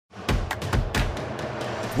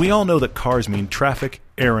We all know that cars mean traffic,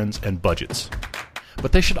 errands, and budgets.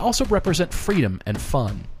 But they should also represent freedom and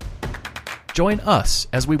fun. Join us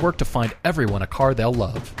as we work to find everyone a car they'll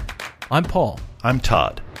love. I'm Paul. I'm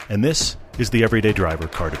Todd, and this is the Everyday Driver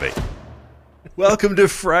Car Debate. Welcome to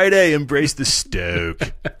Friday. Embrace the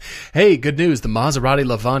stoke. Hey, good news. The Maserati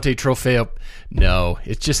Levante Trofeo. No,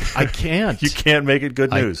 it's just, I can't. You can't make it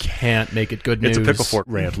good news. I can't make it good news. It's a Pickle Fort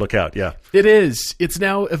rant. Look out, yeah. It is. It's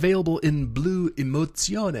now available in Blue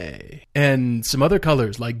Emozione and some other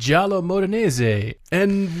colors like Giallo Modenese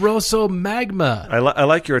and Rosso Magma. I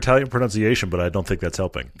like your Italian pronunciation, but I don't think that's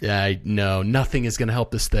helping. No, nothing is going to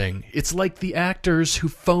help this thing. It's like the actors who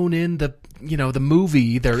phone in the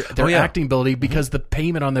movie, their acting ability because the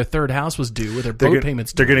payment on their third house was due or their boat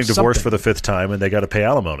payments due. They're getting divorced for the fifth time and they got to pay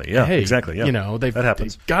alimony. Yeah, hey, exactly. Yeah. That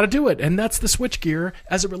happens. They've got to do it. And that's the switchgear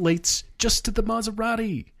as it relates just to the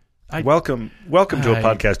Maserati. Welcome to a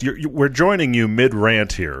podcast. We're joining you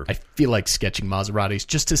mid-rant here. I feel like sketching Maseratis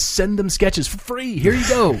just to send them sketches for free. Here you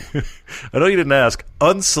go. I know you didn't ask.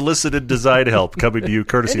 Unsolicited design help coming to you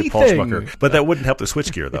courtesy of Paul Schmucker. But that wouldn't help the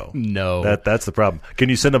switchgear, though. No. That's the problem. Can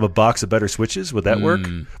you send them a box of better switches? Would that work?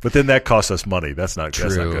 But then that costs us money. That's not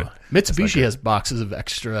good. Mitsubishi has boxes of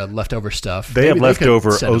extra leftover stuff. They have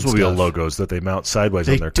leftover Oldsmobile logos that they mount sideways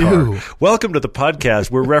on their car. Welcome to the podcast.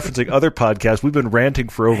 We're referencing other podcasts. We've been ranting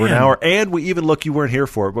for over an hour, and we even, look, you weren't here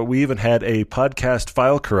for it, but we even had a podcast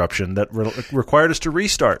file corruption that required us to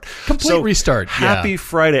restart. Complete restart. Happy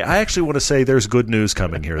Friday. I actually want to say there's good news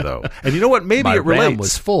coming here, though. And you know what? Maybe it relates. RAM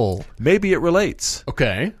was full. Maybe it relates.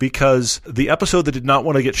 Okay. Because the episode that did not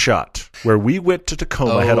want to get shot, where we went to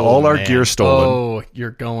Tacoma, had all our gear stolen. Oh,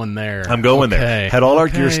 you're going there. I'm going there. Had all our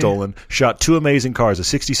gear stolen, shot two amazing cars, a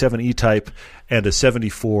 67 E-Type and a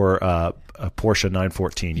 74 Porsche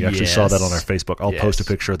 914. You actually saw that on our Facebook. I'll post a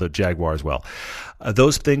picture of the Jaguar as well.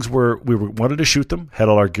 Those things we wanted to shoot them, had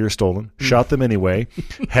all our gear stolen, shot them anyway,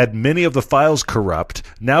 had many of the files corrupt.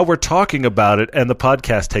 Now we're talking about it, and the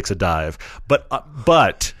podcast takes a dive. But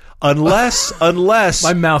unless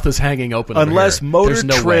my mouth is hanging open. Unless Motor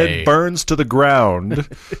Trend burns to the ground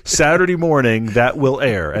Saturday morning, that will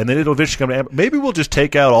air, and then it'll eventually come to. Maybe we'll just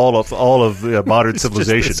take out all of modern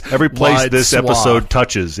civilization. Every place this episode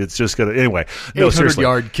touches, it's just gonna anyway. No,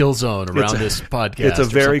 800-yard kill zone around this podcast. It's a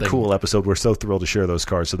very cool episode. We're so thrilled to share those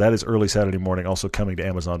cars. So that is early Saturday morning. Also coming to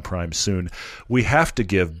Amazon Prime soon. We have to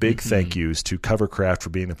give big thank yous to Covercraft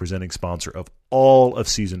for being the presenting sponsor of all of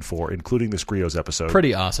Season 4, including this Griot's episode.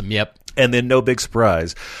 Pretty awesome, yep. And then, no big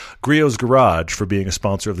surprise, Griot's Garage for being a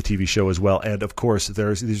sponsor of the TV show as well. And, of course,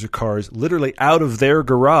 these are cars literally out of their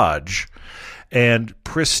garage and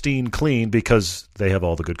pristine clean because they have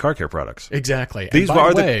all the good car care products. Exactly. These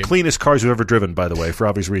are the cleanest cars we've ever driven, by the way, for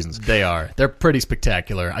obvious reasons. They are. They're pretty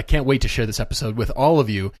spectacular. I can't wait to share this episode with all of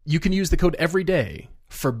you. You can use the code EVERYDAY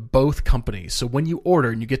for both companies. So when you order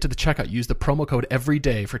and you get to the checkout, use the promo code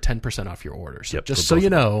EVERYDAY for 10% off your orders. Yep, just so you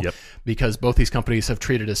know, because both these companies have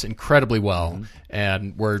treated us incredibly well,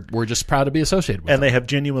 and we're just proud to be associated with them. And they have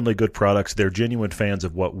genuinely good products. They're genuine fans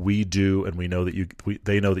of what we do, and we know that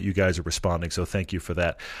they know that you guys are responding, so thank you for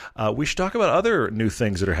that. We should talk about other new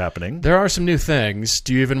things that are happening. There are some new things.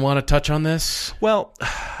 Do you even want to touch on this? Well,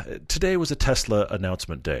 today was a Tesla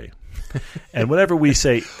announcement day. And whenever we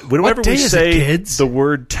say the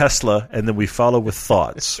word Tesla and then we follow with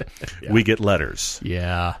thoughts, we get letters.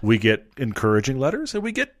 Yeah. We get encouraging letters and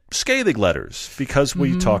we get scathing letters because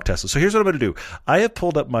we talk Tesla. So here's what I'm going to do. I have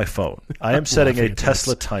pulled up my phone. I am setting a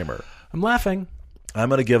Tesla timer. I'm laughing. I'm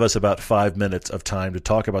going to give us about 5 minutes of time to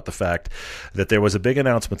talk about the fact that there was a big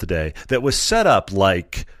announcement today that was set up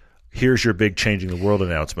like, here's your big changing the world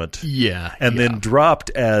announcement. Yeah. And then dropped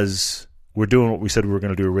as, we're doing what we said we were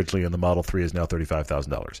going to do originally, and the Model 3 is now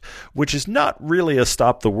 $35,000, which is not really a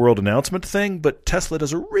stop the world announcement thing, but Tesla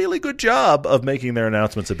does a really good job of making their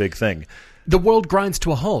announcements a big thing. The world grinds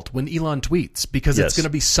to a halt when Elon tweets because it's going to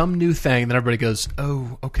be some new thing that everybody goes,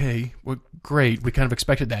 oh, okay, well, great. We kind of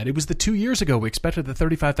expected that. It was 2 years ago we expected the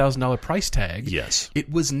 $35,000 price tag. Yes.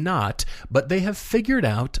 It was not, but they have figured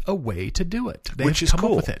out a way to do it. They have come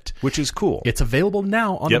up with it. Which is cool. It's available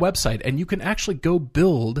now on the website, and you can actually go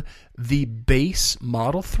build the base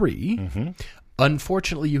Model 3. Mm-hmm.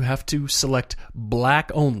 Unfortunately, you have to select black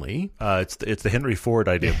only. It's the Henry Ford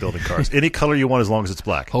idea of building cars. Any color you want as long as it's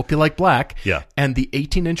black. Hope you like black. Yeah. And the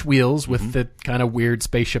 18-inch wheels with the kind of weird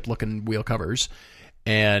spaceship-looking wheel covers.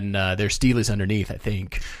 And there's steelies underneath, I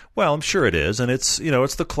think. Well, I'm sure it is, and it's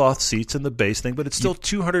the cloth seats and the base thing, but it's still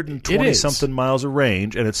 220-something miles of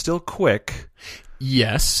range, and it's still quick.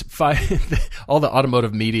 Yes, all the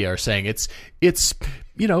automotive media are saying it's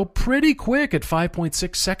pretty quick at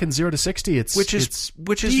 5.6 seconds 0 to 60. Which is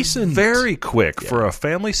very quick for a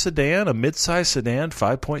family sedan, a midsize sedan.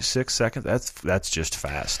 5.6 seconds. That's just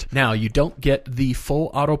fast. Now you don't get the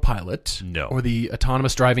full autopilot or the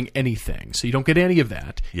autonomous driving anything, so you don't get any of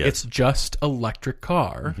that. Yes. It's just electric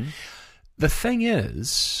car. The thing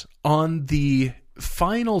is, on the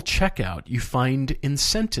final checkout, you find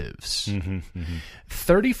incentives.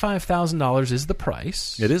 $35,000 is the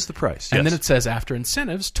price. It is the price, and then it says after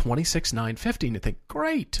incentives, $26,950. And you think,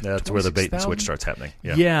 great. That's where the bait and switch starts happening.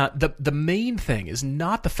 Yeah. The main thing is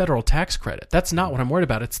not the federal tax credit. That's not what I'm worried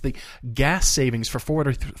about. It's the gas savings for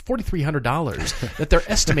 $4,300 that they're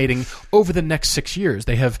estimating over the next 6 years.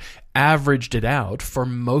 They have averaged it out for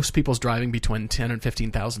most people's driving between 10 and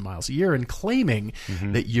 15,000 miles a year and claiming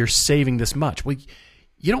that you're saving this much. Well,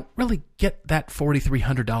 you don't really get that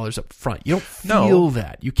 $4,300 up front. You don't feel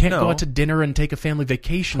that. You can't go out to dinner and take a family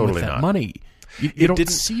vacation with that money. You don't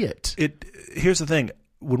see it. Here's the thing.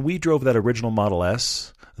 When we drove that original Model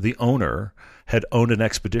S, the owner had owned an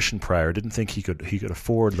Expedition prior, didn't think he could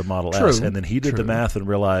afford the Model S, and then he did the math and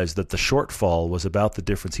realized that the shortfall was about the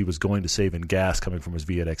difference he was going to save in gas coming from his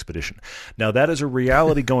V8 Expedition. Now that is a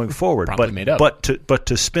reality going forward, but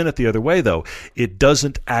to spin it the other way though, it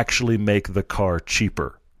doesn't actually make the car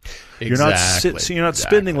cheaper. Exactly. You're not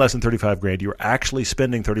spending less than $35,000. You're actually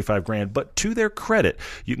spending $35,000. But to their credit,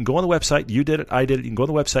 you can go on the website. You did it. I did it. You can go on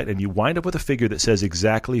the website and you wind up with a figure that says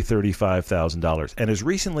exactly $35,000. And as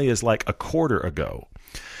recently as like a quarter ago,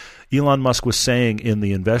 Elon Musk was saying in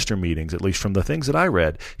the investor meetings, at least from the things that I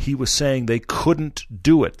read, he was saying they couldn't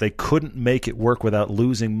do it. They couldn't make it work without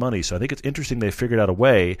losing money. So I think it's interesting they figured out a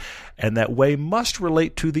way, and that way must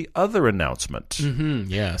relate to the other announcement.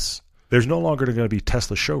 Yes. There's no longer going to be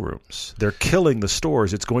Tesla showrooms. They're killing the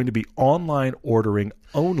stores. It's going to be online ordering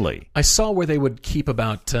only. I saw where they would keep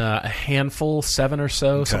about a handful, 7 or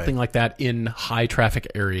so, something like that, in high traffic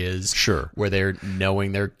areas. Sure. Where they're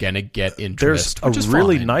knowing they're going to get interest. There's a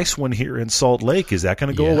really nice one here in Salt Lake. Is that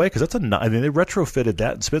going to go away? Because they retrofitted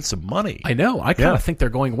that and spent some money. I know. I kind of think they're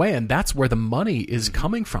going away, and that's where the money is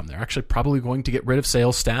coming from. They're actually probably going to get rid of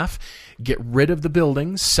sales staff, get rid of the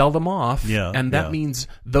buildings, sell them off, and that means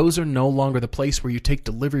those are no longer the place where you take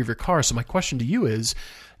delivery of your car. So my question to you is,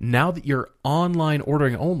 now that you're online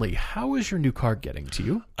ordering only, how is your new car getting to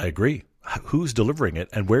you? I agree. Who's delivering it,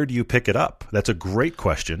 and where do you pick it up? That's a great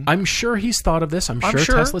question. I'm sure he's thought of this. I'm sure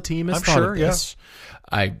Tesla team has thought of this.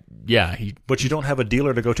 But you don't have a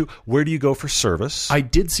dealer to go to. Where do you go for service? I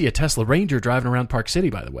did see a Tesla Ranger driving around Park City,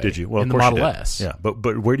 by the way. Did you? Well, in the Model S. Yeah,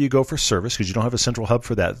 but where do you go for service? Because you don't have a central hub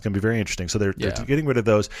for that. It's going to be very interesting. So they're getting rid of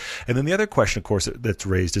those. And then the other question, of course, that's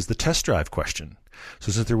raised is the test drive question.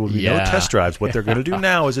 So since there will be no test drives, what they're going to do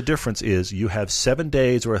now as a difference is you have 7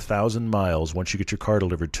 days or 1,000 miles once you get your car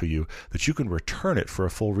delivered to you that you can return it for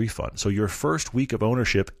a full refund. So your first week of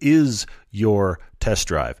ownership is your test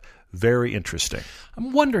drive. Very interesting.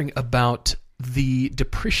 I'm wondering about the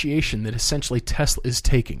depreciation that essentially Tesla is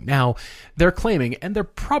taking. Now, they're claiming, and they're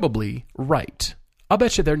probably right, I'll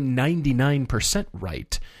bet you they're 99%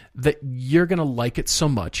 right, that you're going to like it so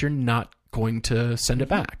much you're not going to send it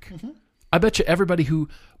back. I bet you everybody who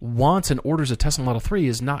wants and orders a Tesla Model 3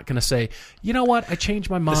 is not going to say, you know what, I changed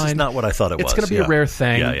my mind. This is not what I thought it was. It's going to be a rare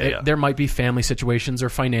thing. There might be family situations or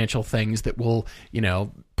financial things that will,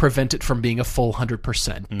 prevent it from being a full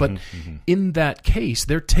 100%. But in that case,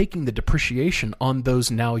 they're taking the depreciation on those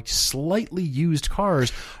now slightly used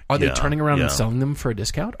cars. Are they turning around and selling them for a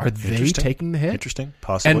discount? Are they taking the hit? Interesting.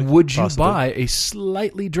 Possibly. And would you buy a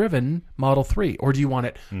slightly driven Model 3? Or do you want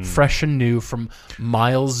it fresh and new from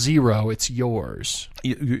mile zero? It's yours.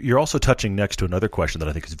 You're also touching next to another question that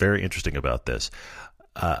I think is very interesting about this.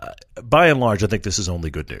 By and large, I think this is only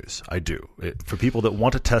good news. I do. For people that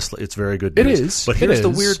want a Tesla, it's very good news. It is. But here's the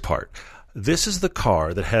weird part. This is the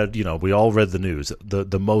car that had, we all read the news,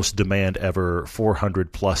 the most demand ever,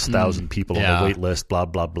 400,000+ people on the wait list, blah,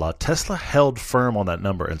 blah, blah. Tesla held firm on that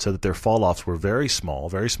number and said that their fall-offs were very small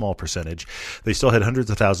percentage. They still had hundreds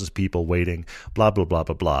of thousands of people waiting, blah, blah, blah,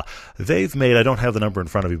 blah, blah. They've made, I don't have the number in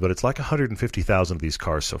front of me, but it's like 150,000 of these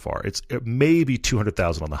cars so far. It may be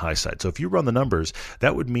 200,000 on the high side. So if you run the numbers,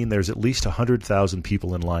 that would mean there's at least 100,000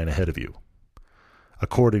 people in line ahead of you,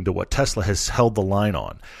 according to what Tesla has held the line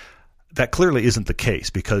on. That clearly isn't the case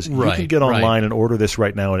because you can get online and order this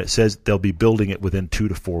right now, and it says they'll be building it within 2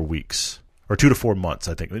 to 4 weeks. Or 2 to 4 months,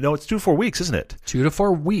 I think. No, it's 2 to 4 weeks, isn't it? 2 to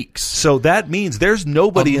 4 weeks. So that means there's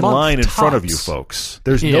nobody in line in front of you, folks.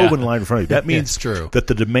 There's no one in line in front of you. That means that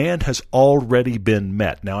the demand has already been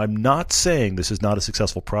met. Now, I'm not saying this is not a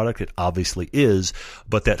successful product. It obviously is.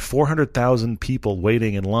 But that 400,000 people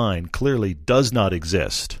waiting in line clearly does not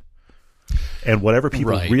exist. And whatever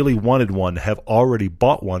people really wanted one have already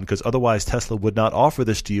bought one, because otherwise Tesla would not offer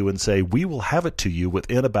this to you and say, we will have it to you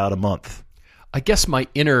within about a month. I guess my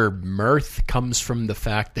inner mirth comes from the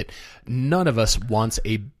fact that none of us wants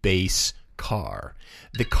a base car.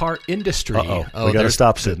 The car industry... we got to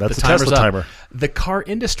stop soon. That's the Tesla timer. The car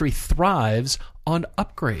industry thrives on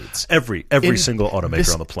upgrades. Every single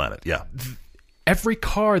automaker on the planet, yeah. Every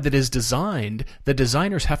car that is designed, the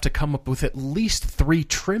designers have to come up with at least 3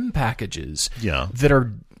 trim packages that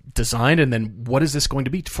are designed, and then what is this going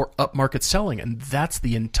to be for upmarket selling? And that's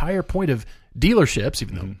the entire point of dealerships,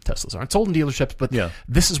 even though Teslas aren't sold in dealerships, but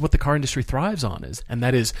this is what the car industry thrives on, and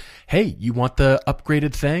that is, hey, you want the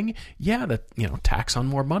upgraded thing? Yeah, that, tax on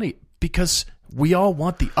more money, because we all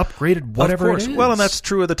want the upgraded whatever it is. Well, and that's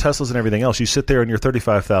true of the Teslas and everything else. You sit there in your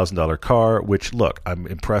 $35,000 car, which, look, I'm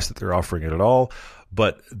impressed that they're offering it at all.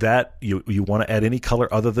 But that you want to add any color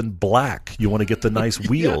other than black. You want to get the nice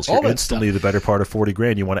wheels. You're instantly the better part of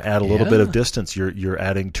 $40,000. You want to add a little bit of distance. You're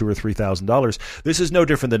adding $2,000 or $3,000. This is no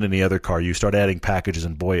different than any other car. You start adding packages,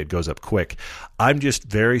 and boy, it goes up quick. I'm just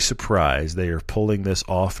very surprised they are pulling this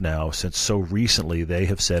off now, since so recently they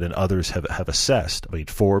have said, and others have assessed. I mean,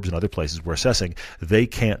 Forbes and other places were assessing they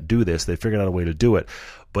can't do this. They figured out a way to do it.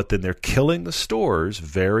 But then they're killing the stores.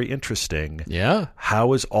 Very interesting. Yeah.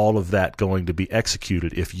 How is all of that going to be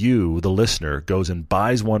executed if you, the listener, goes and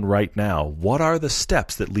buys one right now? What are the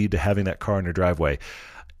steps that lead to having that car in your driveway?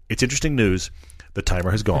 It's interesting news. The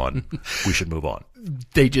timer has gone. We should move on.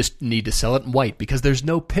 They just need to sell it in white, because there's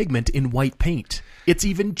no pigment in white paint. It's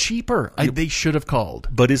even cheaper. They should have called.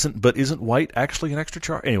 But isn't white actually an extra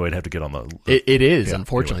charge? Anyway, I'd have to get on the... It is,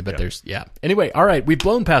 unfortunately, but there's... Yeah. Anyway, all right, we've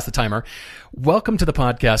blown past the timer. Welcome to the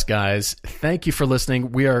podcast, guys. Thank you for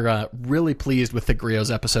listening. We are really pleased with the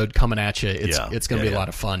Griot's episode coming at you. It's going to be a lot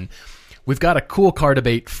of fun. We've got a cool car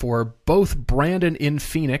debate for both Brandon in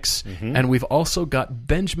Phoenix, and we've also got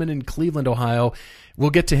Benjamin in Cleveland, Ohio. We'll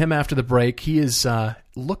get to him after the break. He is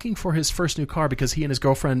looking for his first new car because he and his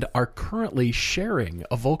girlfriend are currently sharing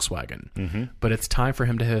a Volkswagen. But it's time for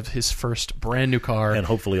him to have his first brand new car. And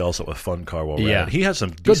hopefully also a fun car while we're at it. He has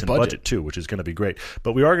some decent budget too, which is going to be great.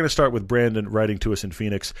 But we are going to start with Brandon writing to us in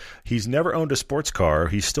Phoenix. He's never owned a sports car.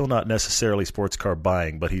 He's still not necessarily sports car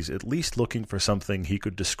buying, but he's at least looking for something he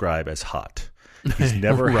could describe as hot. He's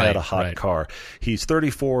never had a hot car. He's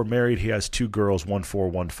 34, married. He has 2 girls, 1 4,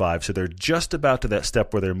 1 5. So they're just about to that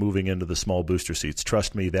step where they're moving into the small booster seats.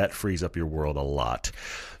 Trust me, that frees up your world a lot.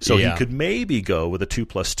 So he could maybe go with a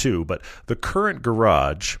 2+2, but the current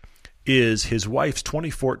garage is his wife's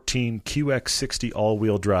 2014 QX60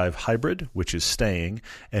 all-wheel drive hybrid, which is staying,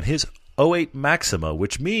 and his 08 Maxima,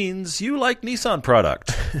 which means you like Nissan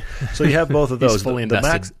product. So you have both of those. He's fully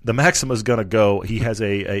invested. The Maxima is going to go. He has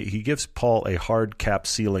he gives Paul a hard cap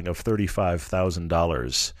ceiling of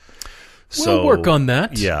 $35,000. We'll work on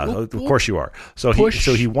that. Yeah, of course you are. So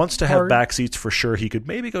he wants to have back seats for sure. He could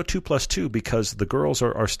maybe go 2+2 because the girls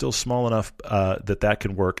are still small enough that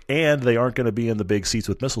can work, and they aren't going to be in the big seats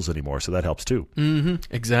with missiles anymore. So that helps too.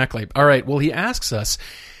 Exactly. All right. Well, he asks us,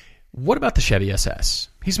 what about the Chevy SS?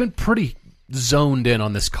 He's been pretty zoned in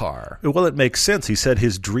on this car. Well, it makes sense. He said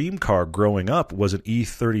his dream car growing up was an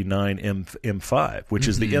E39 M5, which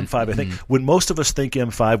is the M5. I think when most of us think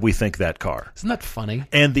M5, we think that car. Isn't that funny?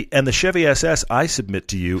 And the Chevy SS, I submit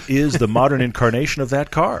to you, is the modern incarnation of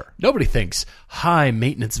that car. Nobody thinks high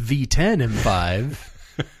maintenance V10 M5.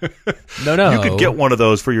 No. You could get one of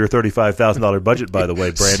those for your $35,000 budget, by the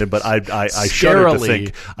way, Brandon. But I shudder to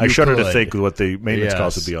think. I shudder to think what the maintenance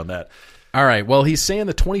cost would be on that. All right. Well, he's saying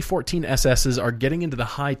the 2014 SSs are getting into the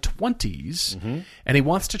high 20s, and he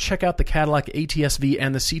wants to check out the Cadillac ATS-V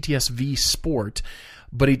and the CTS-V Sport,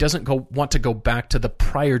 but he doesn't want to go back to the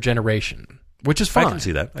prior generation, which is fine. I can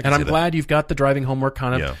see that. I'm glad you've got the driving homework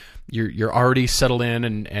kind of. You're already settled in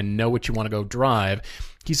and know what you want to go drive.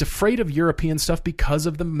 He's afraid of European stuff because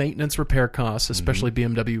of the maintenance repair costs, especially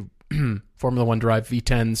BMW Formula One drive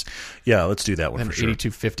V10s. Yeah, let's do that one for sure.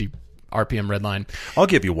 8250 RPM redline. I'll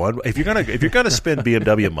give you one. If you're gonna spend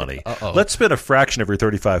BMW money, let's spend a fraction of your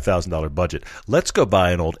 $35,000 budget. Let's go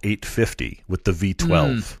buy an old 850 with the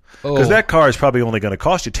V12. Because that car is probably only going to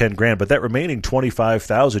cost you $10,000, but that remaining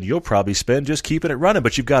 $25,000 you'll probably spend just keeping it running.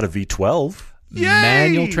 But you've got a V12. Yay!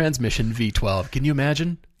 Manual transmission V12. Can you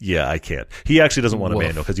imagine? Yeah, I can't. He actually doesn't want a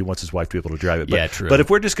manual because he wants his wife to be able to drive it. But, true. But if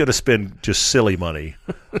we're just going to spend just silly money,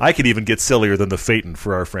 I could even get sillier than the Phaeton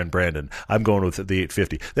for our friend Brandon. I'm going with the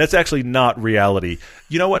 850. That's actually not reality.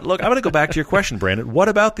 You know what? Look, I'm going to go back to your question, Brandon. What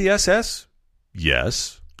about the SS?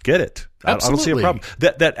 Yes. Get it. Absolutely. I don't see a problem.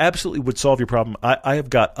 That absolutely would solve your problem. I have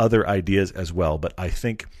got other ideas as well, but I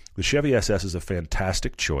think the Chevy SS is a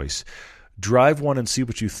fantastic choice. drive one and see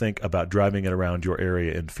what you think about driving it around your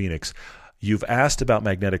area in Phoenix. You've asked about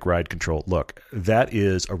magnetic ride control. Look, that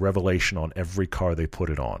is a revelation on every car they put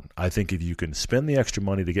it on. I think if you can spend the extra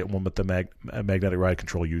money to get one with the magnetic ride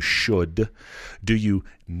control, you should. Do you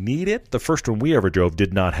need it? The first one we ever drove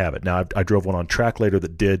did not have it. Now, I drove one on track later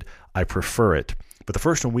that did. I prefer it. But the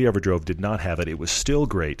first one we ever drove did not have it. It was still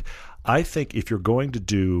great. I think if you're going to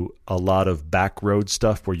do a lot of back road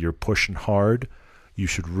stuff where you're pushing hard, you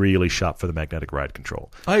should really shop for the magnetic ride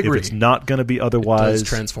control. I agree. If it's not going to be otherwise, it does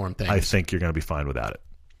transform things. I think you're going to be fine without it.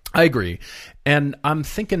 I agree. And I'm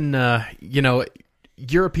thinking,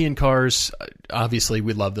 European cars, obviously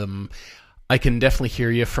we love them. I can definitely hear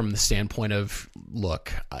you from the standpoint of,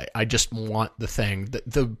 look, I just want the thing,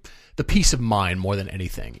 the peace of mind more than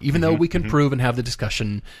anything. Even though we can prove and have the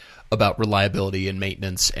discussion about reliability and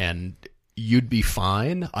maintenance and you'd be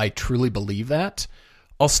fine, I truly believe that.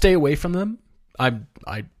 I'll stay away from them. I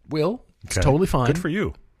will. It's totally fine. Good for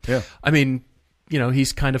you. Yeah. I mean,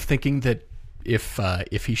 he's kind of thinking that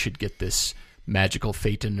if he should get this magical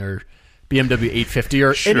Phaeton or BMW 850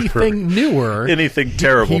 or anything newer, anything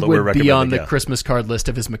terrible that we're recommending, he would be on the Christmas card list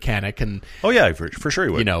of his mechanic, and for sure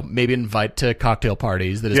he would. Maybe invite to cocktail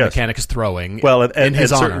parties that his mechanic is throwing. Well, and in his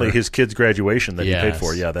certainly honor. His kid's graduation that he paid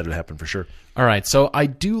for. Yeah, that would happen for sure. All right, so I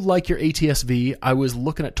do like your ATS-V. I was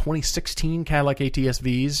looking at 2016 Cadillac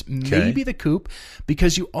ATS-Vs, maybe the coupe,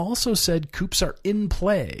 because you also said coupes are in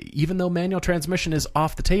play. Even though manual transmission is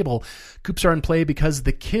off the table, coupes are in play because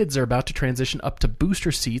the kids are about to transition up to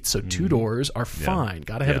booster seats, so two doors are fine.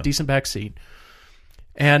 Got to have a decent back seat.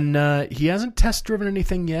 And he hasn't test-driven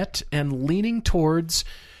anything yet, and leaning towards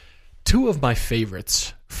two of my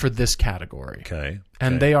favorites for this category. Okay.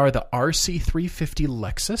 And they are the RC350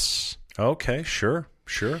 Lexus. Okay, sure.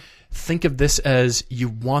 Think of this as you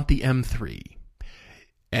want the M3.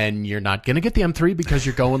 And you're not going to get the M3 because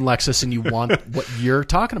you're going Lexus and you want what you're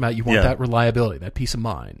talking about. You want that reliability, that peace of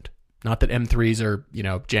mind. Not that M3s are,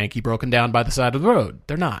 janky, broken down by the side of the road.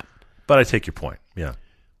 They're not. But I take your point, yeah.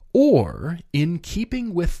 Or, in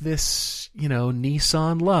keeping with this,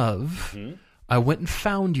 Nissan love, I went and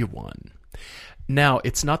found you one. Now,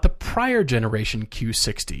 it's not the prior generation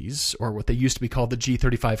Q60s, or what they used to be called the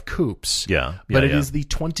G35 coupes. But it is the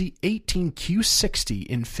 2018 Q60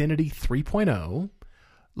 Infiniti 3.0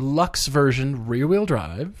 Lux version rear-wheel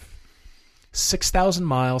drive, 6,000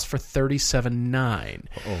 miles for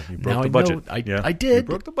 $37,900. You broke the budget. I did. You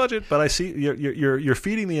broke the budget, but I see you're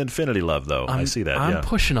feeding the Infiniti love, though. I see that. I'm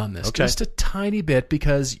pushing on this just a tiny bit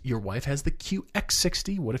because your wife has the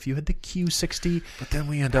QX60. What if you had the Q60? But then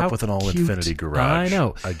we end up with an all-Infiniti garage. I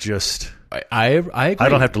know. I agree. I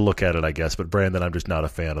don't have to look at it, I guess, but Brandon, I'm just not a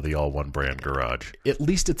fan of the all-one brand garage. At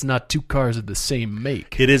least it's not two cars of the same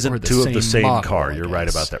make. It isn't two of the same model, car. You're right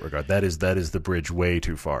about that regard. That is the bridge way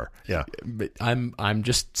too far. Yeah. But I'm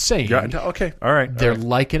just saying. Yeah, okay. All right. They're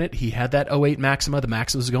liking it. He had that 08 Maxima. The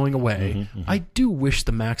Maxima was going away. I do wish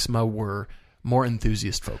the Maxima were more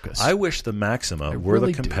enthusiast focused. I wish the Maxima were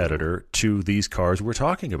the competitor to these cars we're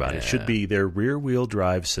talking about. It should be their rear-wheel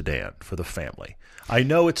drive sedan for the family. I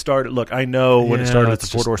know it started. Look, I know when it started as a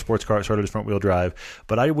four-door sports car, it started as front-wheel drive.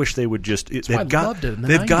 But I wish they would just. They've got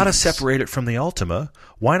to separate it from the Altima.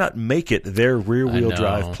 Why not make it their rear-wheel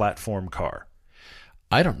drive platform car?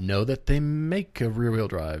 I don't know that they make a rear-wheel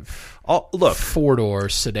drive. Look, four-door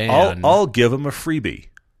sedan. I'll give them a freebie.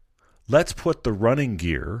 Let's put the running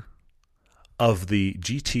gear of the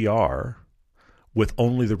GTR with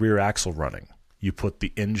only the rear axle running. You put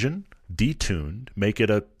the engine detuned, make it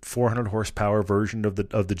a 400 horsepower version of the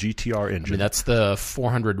GTR engine. I mean, that's the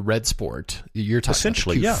 400 Red Sport. You're talking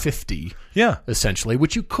essentially, about the Q50, essentially,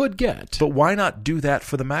 which you could get. But why not do that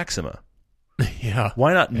for the Maxima?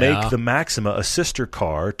 Why not make the Maxima a sister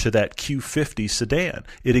car to that Q50 sedan?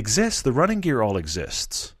 It exists. The running gear all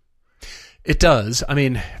exists. It does. I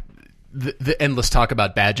mean, the endless talk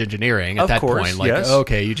about badge engineering at that point. Like,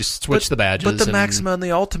 okay, you just switch the badges. But the Maxima and the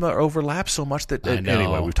Altima overlap so much that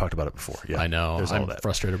anyway, we've talked about it before. Yeah, I know. I'm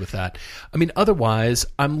frustrated with that. I mean, otherwise,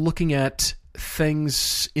 I'm looking at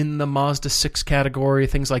things in the Mazda 6 category,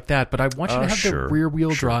 things like that. But I want you to have the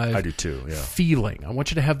rear-wheel drive. I do too. Yeah. Feeling. I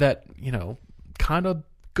want you to have that, kind of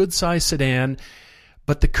good-sized sedan.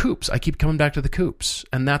 But the coupes, I keep coming back to the coupes,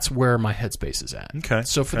 and that's where my headspace is at. Okay.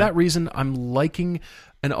 So for that reason, I'm liking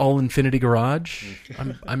an all-Infiniti garage.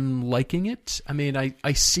 I'm liking it. I mean,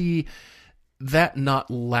 I see that not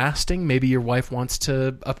lasting. Maybe your wife wants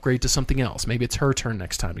to upgrade to something else. Maybe it's her turn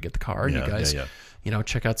next time to get the car, and you guys,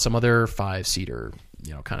 check out some other 5-seater,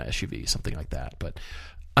 kind of SUV, something like that. But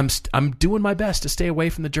I'm doing my best to stay away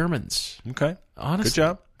from the Germans. Okay. Honestly. Good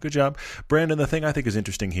job. Good job. Brandon, the thing I think is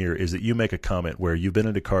interesting here is that you make a comment where you've been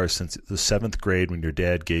into cars since the 7th grade when your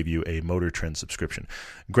dad gave you a Motor Trend subscription.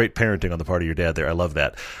 Great parenting on the part of your dad there. I love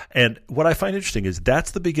that. And what I find interesting is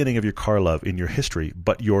that's the beginning of your car love in your history,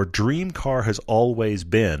 but your dream car has always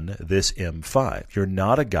been this M5. You're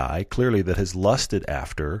not a guy, clearly, that has lusted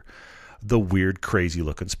after the weird,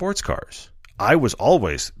 crazy-looking sports cars. I was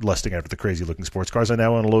always lusting after the crazy-looking sports cars. I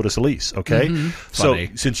now own a Lotus Elise, okay? Mm-hmm. So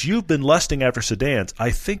since you've been lusting after sedans,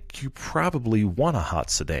 I think you probably want a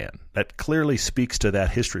hot sedan. That clearly speaks to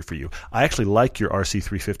that history for you. I actually like your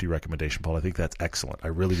RC350 recommendation, Paul. I think that's excellent. I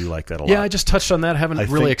really do like that a lot. Yeah, I just touched on that. Haven't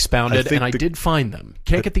really expounded, and I did find them.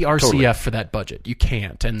 Can't get the RCF totally. For that budget. You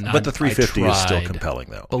can't. But the 350 is still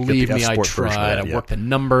compelling, though. Believe me, I tried. I worked the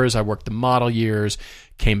numbers. I worked the model years.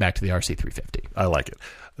 Came back to the RC350. I like it.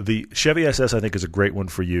 The Chevy SS, I think, is a great one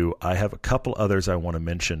for you. I have a couple others I want to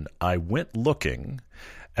mention. I went looking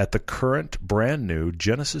at the current brand new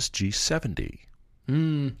Genesis G70.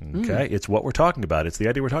 Okay, it's what we're talking about. It's the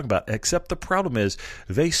idea we're talking about. Except the problem is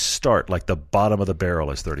they start like the bottom of the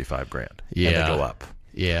barrel is $35,000. Yeah, and they go up.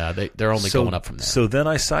 Yeah, they're only going up from there. So then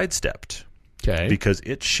I sidestepped. Okay, because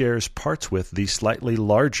it shares parts with the slightly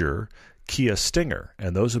larger Kia Stinger,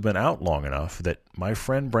 and those have been out long enough that my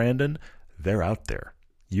friend Brandon, they're out there.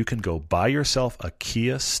 You can go buy yourself a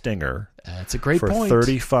Kia Stinger. That's a great point. For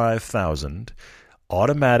 $35,000,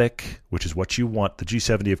 automatic, which is what you want. The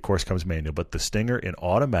G70, of course, comes manual, but the Stinger in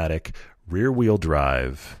automatic, rear-wheel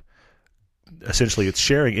drive. Essentially, it's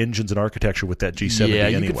sharing engines and architecture with that G70 anyway. Yeah,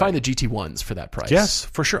 you can find the GT1s for that price. Yes,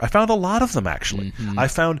 for sure. I found a lot of them, actually. Mm-hmm. I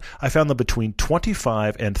found them between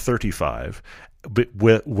 $25,000 and $35,000,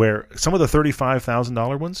 but where some of the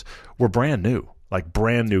 $35,000 ones were brand new. Like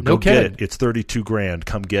brand new, go get it. It's $32,000.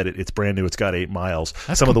 Come get it. It's brand new. It's got 8 miles.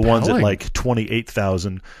 That's some compelling. of the ones at like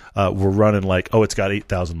 28,000 were running like, oh, it's got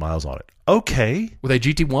 8,000 miles on it. Okay, were they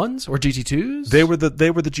GT1s or GT2s? They were the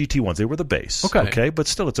GT ones. They were the base. Okay, but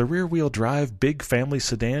still, it's a rear wheel drive, big family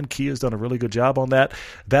sedan. Kia's done a really good job on that.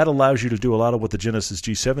 That allows you to do a lot of what the Genesis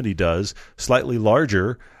G70 does, slightly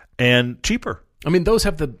larger and cheaper. I mean, those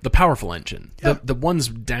have the powerful engine. Yeah. The ones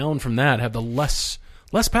down from that have the less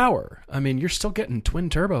power. I mean, you're still getting twin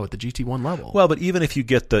turbo at the GT1 level. Well, but even if you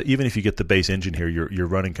get the base engine here, you're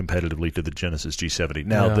running competitively to the Genesis G70.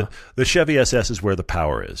 Now, the Chevy SS is where the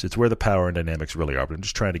power is. It's where the power and dynamics really are. But I'm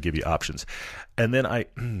just trying to give you options. And then I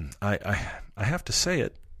have to say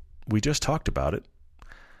it. We just talked about it.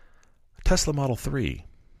 Tesla Model 3.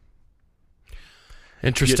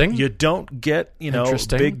 Interesting. You don't get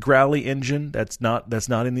big growly engine. That's not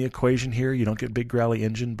in the equation here. You don't get big growly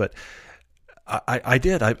engine, but I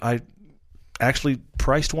did. I actually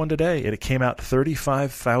priced one today, and it came out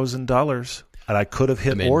 $35,000. And I could have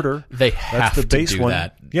hit order. They have That's the base to do one.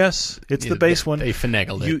 that. Yes, it's the base one. They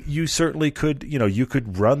finagled it. You certainly could. You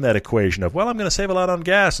could run that equation of, well, I'm going to save a lot on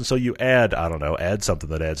gas, and so you add something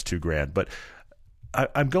that adds $2,000. But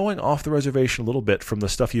I'm going off the reservation a little bit from the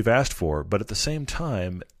stuff you've asked for. But at the same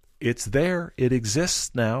time, it's there. It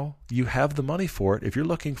exists now. You have the money for it. If you're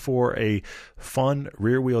looking for a fun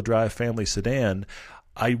rear-wheel drive family sedan,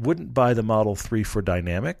 I wouldn't buy the Model 3 for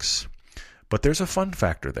dynamics, but there's a fun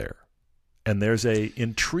factor there. And there's a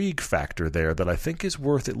intrigue factor there that I think is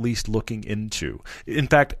worth at least looking into. In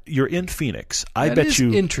fact, you're in Phoenix. I bet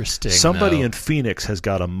you interesting, somebody in Phoenix has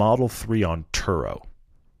got a Model 3 on Turo.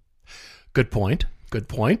 Good point.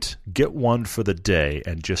 Get one for the day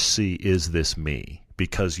and just see, is this me?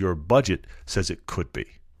 Because your budget says it could be.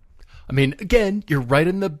 I mean, again, you're right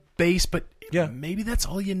in the base, but maybe that's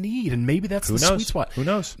all you need, and maybe that's sweet spot. Who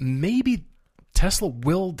knows? Maybe Tesla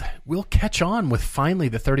will catch on with finally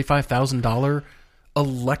the $35,000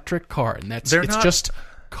 electric car, and it's just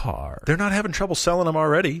car. They're not having trouble selling them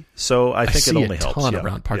already, so I think it only helps. I see a ton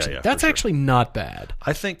around parts. That's actually not bad.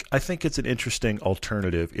 I think it's an interesting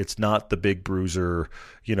alternative. It's not the big bruiser,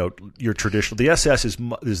 your traditional. The SS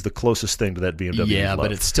is the closest thing to that BMW. Yeah,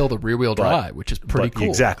 but it's still the rear-wheel drive, which is pretty cool.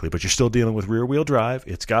 Exactly, but you're still dealing with rear-wheel drive.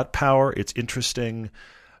 It's got power. It's interesting.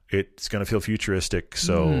 It's going to feel futuristic.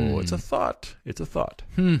 So it's a thought.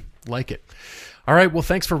 Like it. All right, well,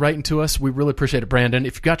 thanks for writing to us. We really appreciate it, Brandon.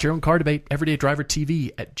 If you've got your own car debate,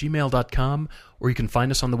 everydaydrivertv@gmail.com, or you can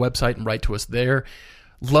find us on the website and write to us there.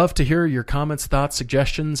 Love to hear your comments, thoughts,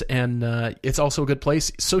 suggestions, and it's also a good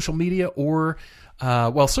place. Social media or,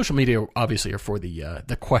 social media obviously are for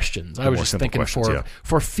the questions. I was just thinking for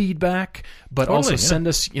feedback, but also send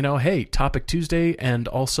us, hey, Topic Tuesday, and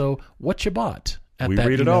also what you bought. We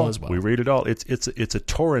read it all. Well. We read it all. It's a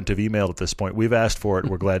torrent of email at this point. We've asked for it.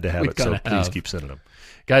 We're glad to have it. So please keep sending them.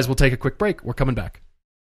 Guys, we'll take a quick break. We're coming back.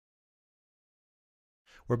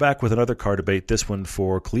 We're back with another car debate, this one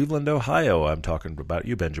for Cleveland, Ohio. I'm talking about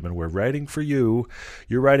you, Benjamin. We're writing for you.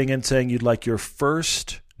 You're writing in saying you'd like your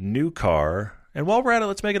first new car. And while we're at it,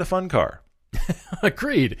 let's make it a fun car.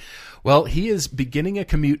 Agreed. Well, he is beginning a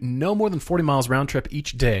commute no more than 40 miles round trip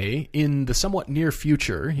each day in the somewhat near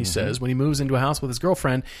future. He says when he moves into a house with his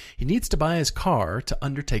girlfriend, he needs to buy his car to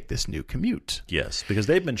undertake this new commute. Yes, because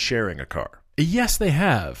they've been sharing a car. Yes, they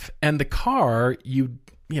have. And the car you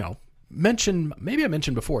mentioned, maybe I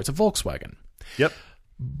mentioned before, it's a Volkswagen. Yep.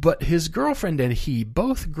 But his girlfriend and he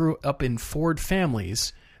both grew up in Ford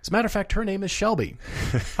families. As a matter of fact, her name is Shelby.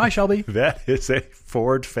 Hi, Shelby. That is a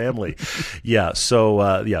Ford family. Yeah, so,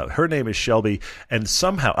 her name is Shelby. And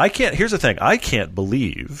somehow, here's the thing. I can't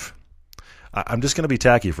believe, I'm just going to be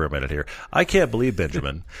tacky for a minute here. I can't believe,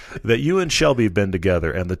 Benjamin, that you and Shelby have been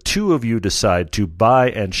together and the two of you decide to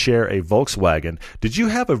buy and share a Volkswagen. Did you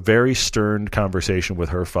have a very stern conversation with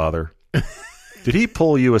her father? Did he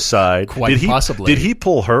pull you aside? Quite possibly. Did he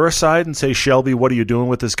pull her aside and say, Shelby, what are you doing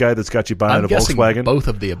with this guy that's got you buying a Volkswagen? Both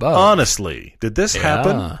of the above. Honestly, did this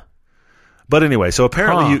happen? But anyway, so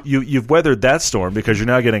apparently you've weathered that storm because you're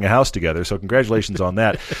now getting a house together, so congratulations on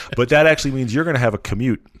that. But that actually means you're going to have a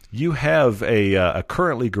commute. You have a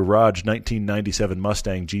currently garaged 1997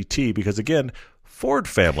 Mustang GT because, again, Ford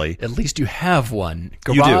family. At least you have one.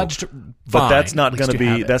 Garaged, but that's not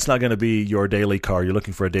going to be your daily car. You're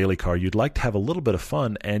looking for a daily car. You'd like to have a little bit of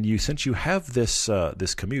fun, and since you have this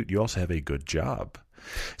commute, you also have a good job.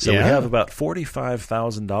 So we have about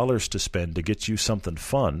 $45,000 to spend to get you something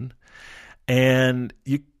fun, and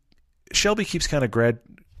Shelby keeps kind of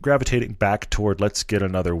gravitating back toward let's get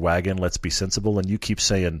another wagon, let's be sensible, and you keep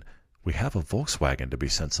saying, we have a Volkswagen to be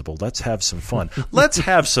sensible. Let's have some fun. Let's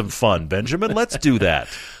have some fun, Benjamin. Let's do that.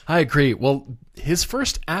 I agree. Well, his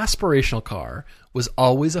first aspirational car was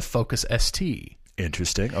always a Focus ST.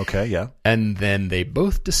 Interesting. Okay, yeah. And then they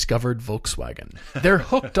both discovered Volkswagen. They're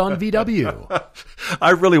hooked on VW. I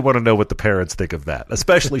really want to know what the parents think of that,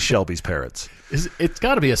 especially Shelby's parents. It's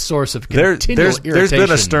got to be a source of continual irritation. There's been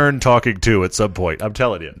a stern talking to at some point. I'm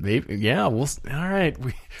telling you. Maybe, yeah. All right.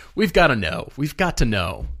 We've got to know. We've got to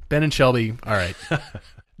know. Ben and Shelby, all right.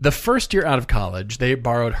 The first year out of college, they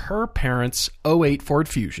borrowed her parents' 08 Ford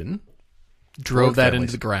Fusion, drove that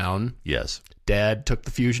into the ground. Yes. Dad took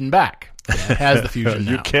the Fusion back. Dad has the Fusion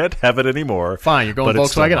now. You can't have it anymore. Fine, you're going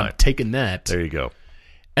Volkswagen. I'm taking that. There you go.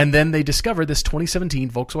 And then they discovered this 2017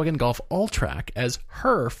 Volkswagen Golf All-Track as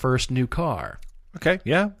her first new car. Okay,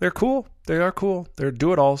 yeah, they're cool. They are cool. They're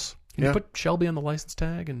do-it-alls. Can you put Shelby on the license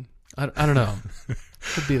tag? And I don't know.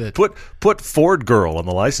 Could be that. Put Ford Girl on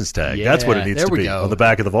the license tag. Yeah, that's what it needs to be go. On the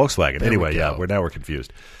back of the Volkswagen. There anyway, we're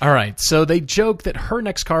confused. All right, so they joke that her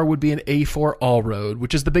next car would be an A4 All-Road,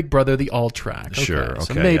 which is the big brother, the All-Track. Sure, okay.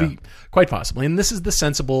 So maybe, quite possibly. And this is the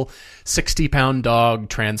sensible 60-pound dog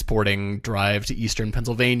transporting drive to eastern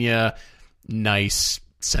Pennsylvania. Nice,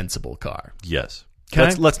 sensible car. Yes.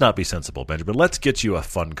 Let's not be sensible, Benjamin. Let's get you a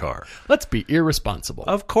fun car. Let's be irresponsible.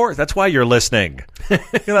 Of course. That's why you're listening.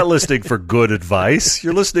 You're not listening for good advice.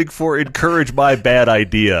 You're listening for encourage my bad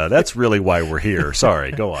idea. That's really why we're here.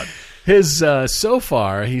 Sorry. Go on. So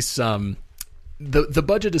far, he's the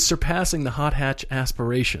budget is surpassing the hot hatch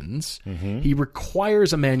aspirations. Mm-hmm. He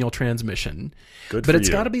requires a manual transmission. But it's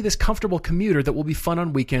got to be this comfortable commuter that will be fun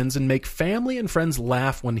on weekends and make family and friends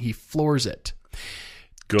laugh when he floors it.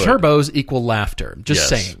 Good. Turbos equal laughter. Just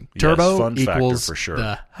saying. Turbo fun equals for sure.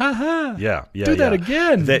 The ha-ha. Yeah. Do that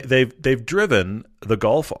again. They've driven the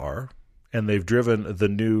Golf R, and they've driven the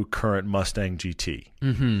new current Mustang GT.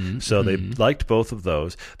 Mm-hmm. So they liked both of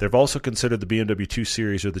those. They've also considered the BMW 2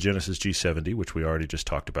 Series or the Genesis G70, which we already just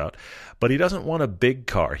talked about. But he doesn't want a big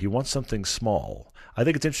car. He wants something small. I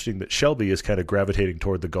think it's interesting that Shelby is kind of gravitating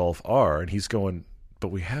toward the Golf R, and he's going, but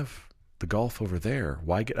we have the Golf over there.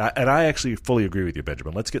 Why get? And I actually fully agree with you,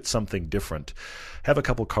 Benjamin. Let's get something different. Have a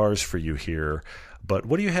couple cars for you here. But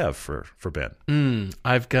what do you have for Ben?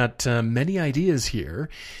 I've got many ideas here.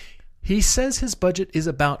 He says his budget is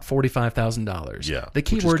about $45,000. Yeah, the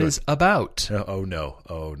key word is about. Oh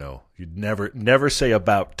no! You'd never say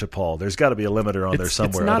about to Paul. There's got to be a limiter on there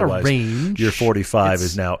somewhere. It's not otherwise a range. Your 45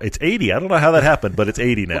 is now 80. I don't know how that happened, but it's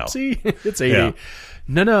 80 now. See, it's 80. Yeah.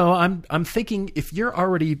 No. I'm thinking if you're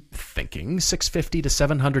already thinking $650 to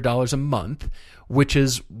 $700 a month, which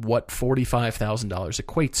is what $45,000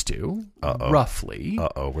 equates to, roughly.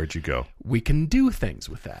 Where'd you go? We can do things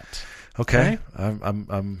with that. Okay.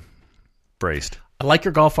 I'm braced. I like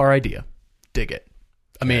your Golf R idea. Dig it.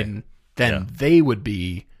 I mean, then they would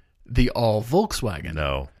be the all Volkswagen.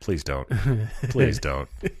 No, please don't. Please don't.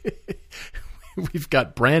 We've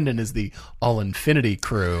got Brandon as the all Infinity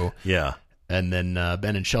crew. Yeah. And then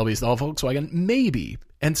Ben and Shelby's all Volkswagen, maybe.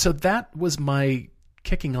 And so that was my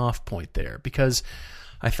kicking off point there, because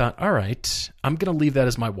I thought, all right, I'm going to leave that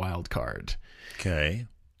as my wild card. Okay.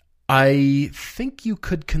 I think you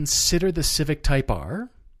could consider the Civic Type R,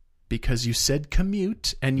 because you said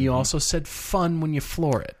commute, and you also said fun when you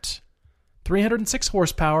floor it. 306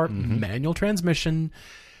 horsepower, manual transmission,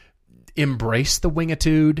 embrace the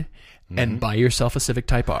wingitude, and buy yourself a Civic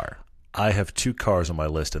Type R. I have 2 cars on my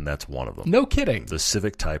list, and that's one of them. No kidding. The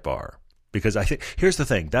Civic Type R. Because I think, here's the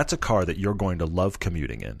thing, that's a car that you're going to love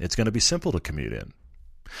commuting in. It's going to be simple to commute in.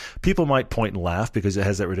 People might point and laugh because it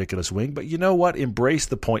has that ridiculous wing, but you know what? Embrace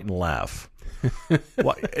the point and laugh.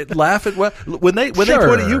 Laugh at when they point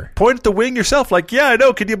at you, point at the wing yourself. Like, yeah, I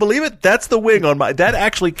know. Can you believe it? That's the wing on my. That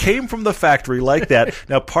actually came from the factory like that.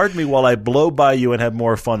 Now, pardon me while I blow by you and have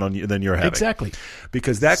more fun on you than you're having. Exactly.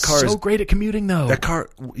 Because that car is so great at commuting, though. That car,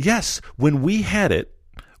 yes. When we had it,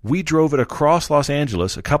 we drove it across Los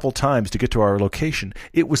Angeles a couple times to get to our location.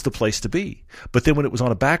 It was the place to be. But then when it was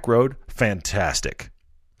on a back road, fantastic.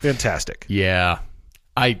 Yeah,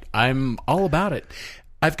 I'm all about it.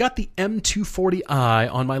 I've got the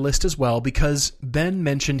M240i on my list as well because Ben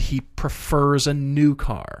mentioned he prefers a new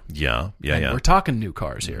car. Yeah. We're talking new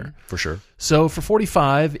cars here. For sure. So for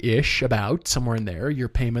 $45-ish, about somewhere in there, your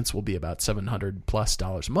payments will be about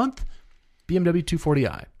 $700+ a month. BMW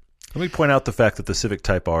 240i. Let me point out the fact that the Civic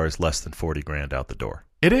Type R is less than $40,000 out the door.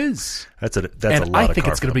 It is. That's a lot of car for the money. And I think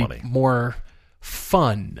it's going to be more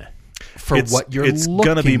fun for what you're looking for. It's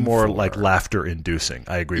going to be more like laughter-inducing.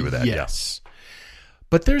 I agree with that. Yes. Yeah.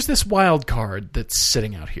 But there's this wild card that's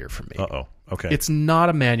sitting out here for me. Uh-oh. Okay. It's not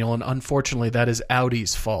a manual, and unfortunately, that is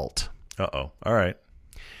Audi's fault. Uh-oh. All right.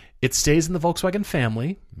 It stays in the Volkswagen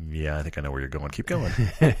family. Yeah, I think I know where you're going. Keep going.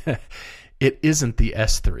 It isn't the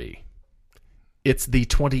S3. It's the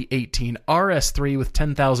 2018 RS3 with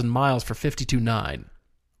 10,000 miles for $52,900.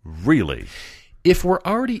 Really? If we're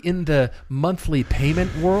already in the monthly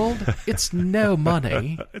payment world, it's no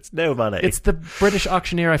money. It's no money. It's the British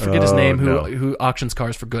auctioneer, I forget his name, who auctions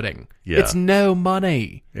cars for Gooding. Yeah. It's no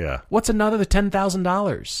money. Yeah. What's another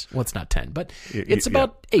 $10,000? Well, it's not 10, but it's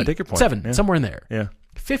about 8, I take your point. 7, somewhere in there. Yeah.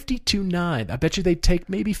 $52,900. I bet you they'd take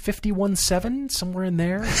maybe $51,700, somewhere in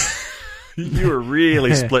there. You were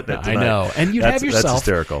really splitting it tonight. I know. And you'd have yourself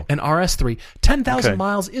hysterical. An RS3. 10,000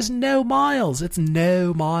 miles is no miles. It's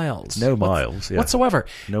no miles. No miles, yeah. Whatsoever.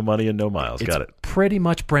 No money and no miles. Got it. It's pretty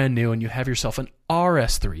much brand new, and you have yourself an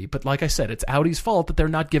RS3. But like I said, it's Audi's fault that they're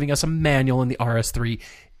not giving us a manual in the RS3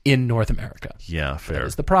 in North America. Yeah, fair. That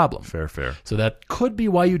is the problem. Fair. So that could be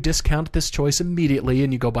why you discount this choice immediately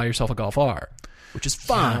and you go buy yourself a Golf R, which is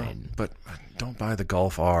fine. Yeah, but don't buy the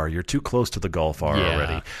Golf R. You're too close to the Golf R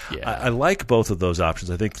already. Yeah. I like both of those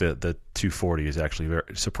options. I think the 240 is actually very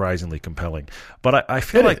surprisingly compelling. But I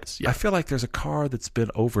feel I feel like there's a car that's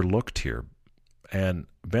been overlooked here. And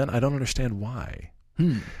Ben, I don't understand why.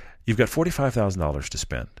 You've got $45,000 to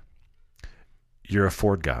spend. You're a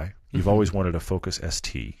Ford guy. You've always wanted a Focus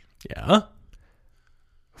ST. Yeah.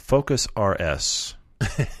 Focus RS.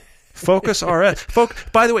 Focus RS.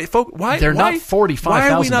 By the way, why they're not $45,000? Why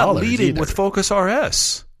are we not leading either with Focus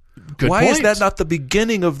RS? Why is that not the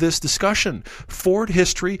beginning of this discussion? Ford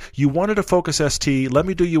history. You wanted a Focus ST. Let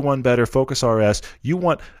me do you one better. Focus RS. You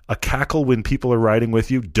want a cackle when people are riding with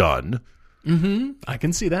you. Done. Mm-hmm. I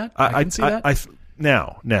can see that. I can see that.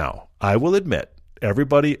 Now, I will admit,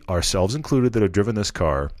 everybody, ourselves included, that have driven this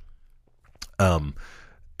car,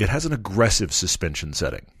 it has an aggressive suspension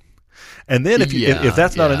setting. And then if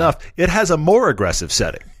that's not enough, it has a more aggressive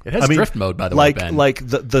setting. It has drift mode, by the way, Ben. Like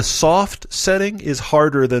the soft setting is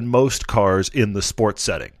harder than most cars in the sports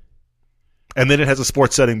setting. And then it has a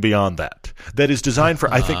sports setting beyond that is designed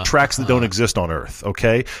for, I think, tracks that don't exist on Earth,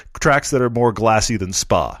 okay? Tracks that are more glassy than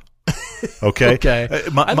Spa. Okay? Okay.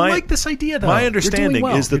 I like this idea, though. My understanding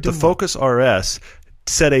is that the Focus RS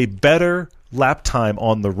set a better lap time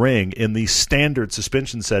on the ring in the standard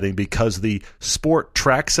suspension setting because the sport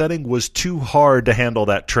track setting was too hard to handle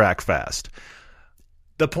that track fast.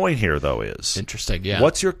 The point here, though, is interesting. Yeah.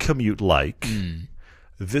 What's your commute like?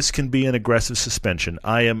 This can be an aggressive suspension.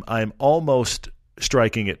 I'm almost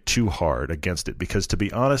striking it too hard against it because, to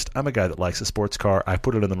be honest, I'm a guy that likes a sports car. I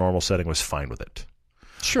put it in the normal setting, was fine with it.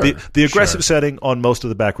 Sure. The aggressive setting on most of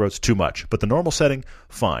the back roads, too much. But the normal setting,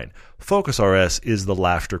 fine. Focus RS is the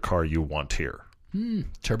laughter car you want here.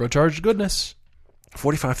 Turbocharged goodness.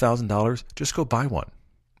 $45,000, just go buy one.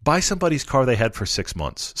 Buy somebody's car they had for 6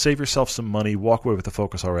 months. Save yourself some money. Walk away with the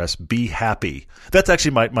Focus RS. Be happy. That's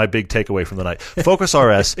actually my big takeaway from the night. Focus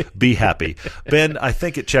RS, be happy. Ben, I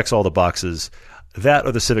think it checks all the boxes. That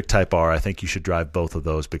or the Civic Type R, I think you should drive both of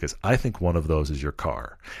those because I think one of those is your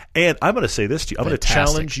car. And I'm going to say this to you. I'm going to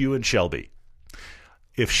challenge you and Shelby.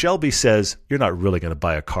 If Shelby says, you're not really going to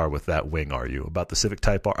buy a car with that wing, are you, about the Civic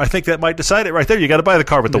Type R, I think that might decide it right there. You got to buy the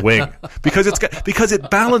car with the wing because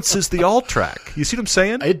it balances the all-track. You see what I'm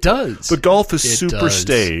saying? It does. The Golf is super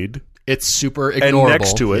staid. It's super ignorable. And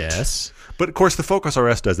next to it. Yes. But, of course, the Focus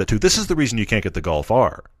RS does that, too. This is the reason you can't get the Golf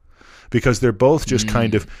R because they're both just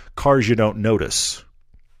kind of cars you don't notice.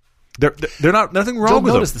 They're not nothing wrong don't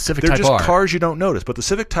with notice them. The Civic they're Type just R. cars you don't notice. But the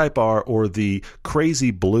Civic Type R or the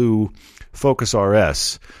crazy blue Focus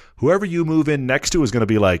RS, whoever you move in next to is going to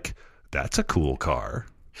be like, that's a cool car.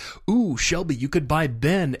 Ooh, Shelby, you could buy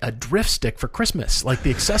Ben a drift stick for Christmas, like the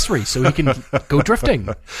accessory, so he can go drifting.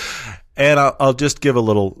 And I'll just give a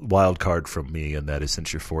little wild card from me, and that is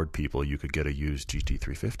since you're Ford people, you could get a used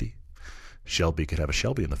GT350. Shelby could have a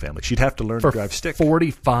Shelby in the family. She'd have to learn to drive stick.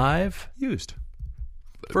 $45? Used.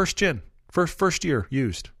 First gen. First year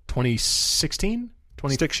used. 2016?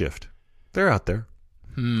 Stick shift. They're out there.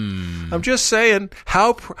 I'm just saying,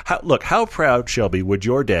 how proud, Shelby, would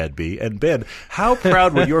your dad be? And Ben, how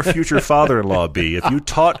proud would your future father-in-law be if you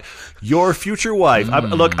taught your future wife?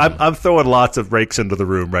 I'm throwing lots of rakes into the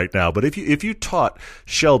room right now, but if you taught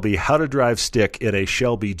Shelby how to drive stick in a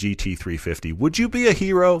Shelby GT350, would you be a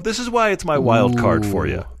hero? This is why it's my wild card for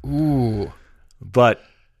you. Ooh. But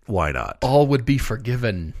why not? All would be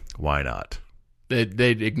forgiven. Why not?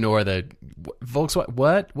 They'd ignore the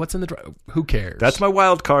Volkswagen. What's in the drive? Who cares? That's my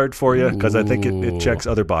wild card for you because I think it checks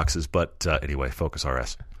other boxes. But anyway, Focus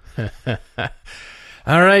RS.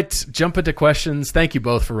 All right, jump into questions. Thank you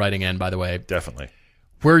both for writing in, by the way. Definitely.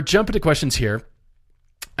 We're jumping to questions here.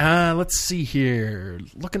 Let's see here.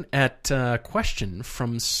 Looking at a question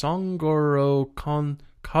from Songoro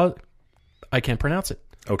I can't pronounce it.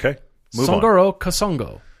 Okay. Move Songoro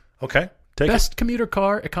Kasongo. Okay. Best commuter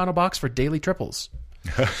car, Econobox for daily triples.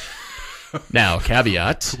 Now,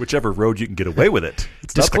 caveat. Whichever road you can get away with it.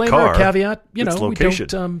 It's disclaimer, not the car. Caveat, it's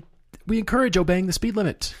location. We encourage obeying the speed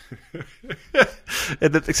limit.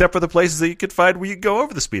 Except for the places that you could find where you go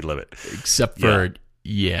over the speed limit. Except for,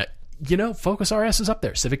 Focus RS is up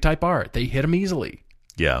there. Civic Type R. They hit them easily.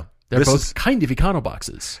 Yeah. They're both kind of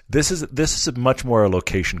Econoboxes. This is a much more a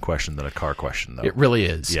location question than a car question, though. It really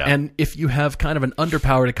is. Yeah. And if you have kind of an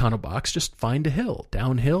underpowered Econobox, just find a hill.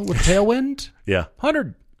 Downhill with tailwind. Yeah.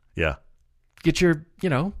 100. Yeah. Get your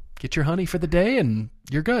honey for the day and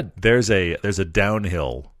you're good. There's a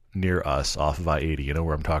downhill near us off of I-80. You know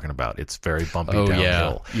where I'm talking about. It's very bumpy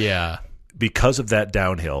downhill. Yeah. Because of that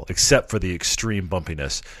downhill, except for the extreme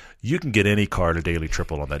bumpiness, you can get any car to daily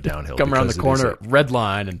triple on that downhill. Come around the corner, red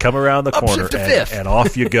line, and come around the corner fifth. and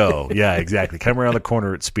off you go. Yeah, exactly. Come around the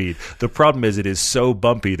corner at speed. The problem is it is so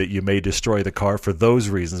bumpy that you may destroy the car for those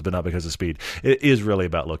reasons, but not because of speed. It is really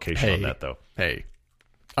about location on that, though. Hey.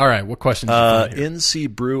 All right, what question did you find here? NC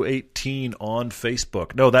Brew 18 on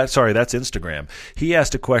Facebook. No, that's Instagram. He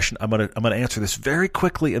asked a question. I'm gonna answer this very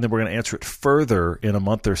quickly, and then we're gonna answer it further in a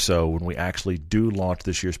month or so when we actually do launch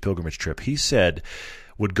this year's pilgrimage trip. He said,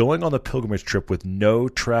 would going on the pilgrimage trip with no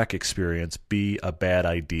track experience be a bad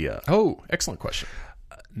idea? Oh, excellent question.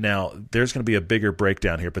 Now, there's going to be a bigger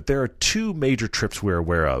breakdown here, but there are two major trips we're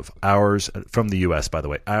aware of. Ours, from the U.S., by the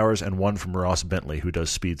way, ours and one from Ross Bentley, who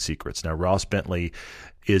does Speed Secrets. Now, Ross Bentley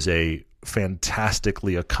is a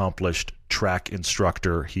fantastically accomplished track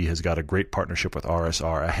instructor. He has got a great partnership with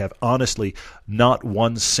RSR. I have honestly not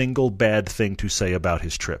one single bad thing to say about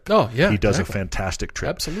his trip. Oh, yeah. He does a fantastic trip.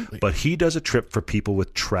 Absolutely. But he does a trip for people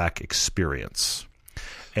with track experience.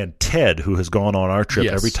 And Ted, who has gone on our trip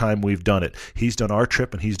every time we've done it, he's done our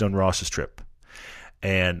trip and he's done Ross's trip.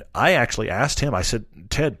 And I actually asked him, I said,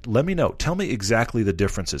 Ted, let me know. Tell me exactly the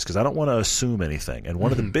differences because I don't want to assume anything. And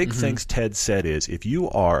one of the big things Ted said is if you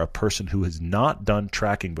are a person who has not done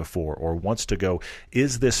tracking before or wants to go,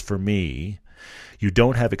 is this for me? You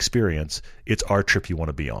don't have experience. It's our trip you want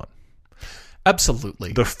to be on.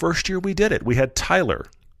 Absolutely. The first year we did it, we had Tyler,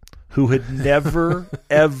 who had never,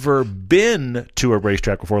 ever been to a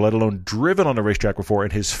racetrack before, let alone driven on a racetrack before,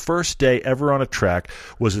 and his first day ever on a track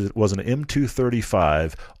was an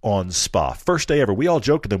M235 on Spa. First day ever. We all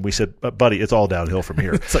joked with him. We said, buddy, it's all downhill from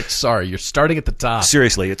here. It's like, sorry, you're starting at the top.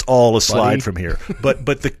 Seriously, it's all a slide from here. But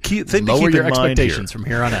the key thing to keep in mind here, lower your expectations from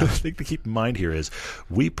here on out. The thing to keep in mind here is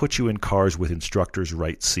we put you in cars with instructors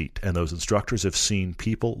right seat, and those instructors have seen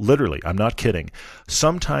people, literally, I'm not kidding,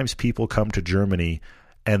 sometimes people come to Germany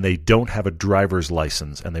and they don't have a driver's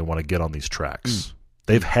license and they want to get on these tracks.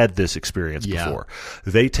 They've had this experience before.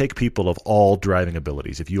 They take people of all driving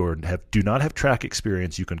abilities. If you do not have track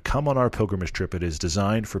experience, you can come on our pilgrimage trip. It is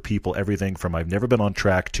designed for people, everything from I've never been on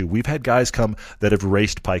track to we've had guys come that have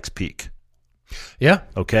raced Pikes Peak. Yeah.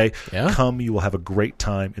 Okay? Yeah. Come, you will have a great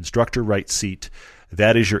time. Instructor right seat.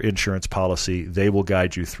 That is your insurance policy. They will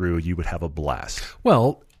guide you through. You would have a blast.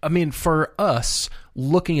 Well, I mean, for us,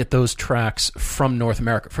 looking at those tracks from North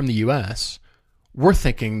America, from the U.S., we're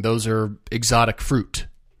thinking those are exotic fruit.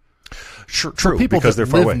 True, for people because that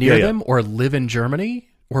they're far live away. near them or live in Germany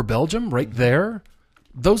or Belgium, right there,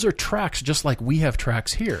 those are tracks just like we have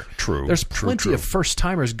tracks here. True. There's plenty of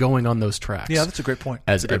first-timers going on those tracks. Yeah, that's a great point.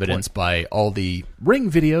 As evidenced by all the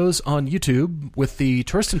ring videos on YouTube with the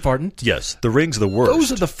Touristenfahrten. Yes, the ring's the worst.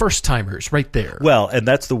 Those are the first-timers right there. Well, and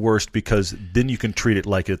that's the worst because then you can treat it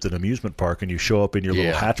like it's an amusement park and you show up in your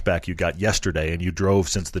little hatchback you got yesterday and you drove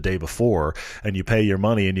since the day before and you pay your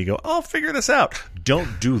money and you go, I'll figure this out.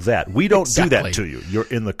 Don't do that. We don't do that to you. You're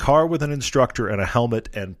in the car with an instructor and a helmet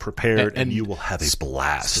and prepared and you will have a blast.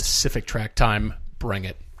 Specific track time, bring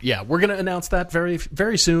it. Yeah, we're going to announce that very,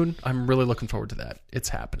 very soon. I'm really looking forward to that. It's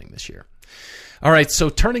happening this year. All right, so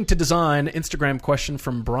turning to design, Instagram question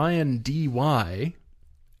from Brian DY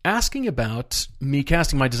asking about me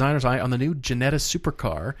casting my designer's eye on the new Ginetta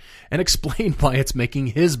supercar and explain why it's making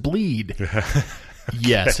his bleed.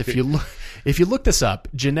 Yes, if you look this up,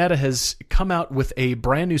 Ginetta has come out with a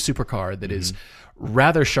brand new supercar that is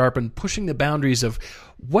rather sharp and pushing the boundaries of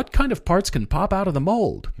what kind of parts can pop out of the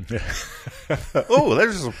mold. Oh,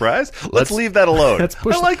 there's a surprise. Let's leave that alone.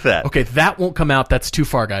 I like that. Okay, that won't come out. That's too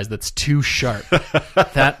far, guys. That's too sharp.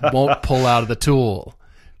 That won't pull out of the tool.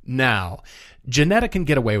 Now, Ginetta can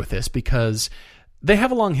get away with this because they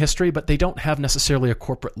have a long history, but they don't have necessarily a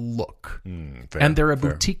corporate look. And they're a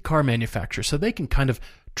boutique car manufacturer, so they can kind of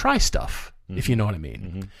try stuff, if you know what I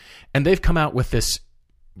mean. And they've come out with this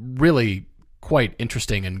really quite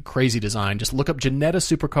interesting and crazy design. Just look up Ginetta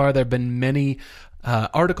supercar. There have been many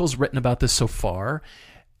articles written about this so far,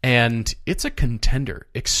 and it's a contender.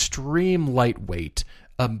 Extreme lightweight,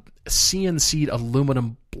 CNC'd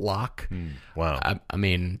aluminum block. Wow. I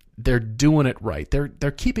mean, they're doing it right.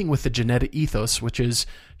 They're keeping with the Ginetta ethos, which is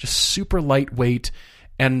just super lightweight,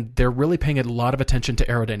 and they're really paying a lot of attention to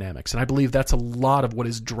aerodynamics. And I believe that's a lot of what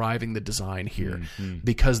is driving the design here,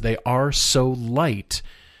 because they are so light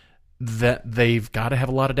that they've got to have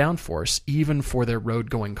a lot of downforce, even for their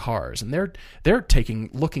road-going cars. And they're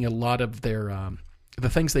looking at a lot of their the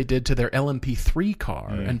things they did to their LMP3 car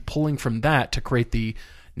and pulling from that to create the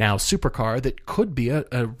now supercar that could be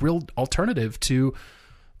a real alternative to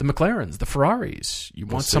the McLarens, the Ferraris. You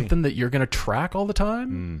want something that you're going to track all the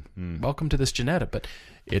time? Welcome to this Ginetta. But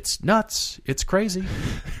it's nuts. It's crazy.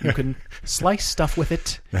 You can slice stuff with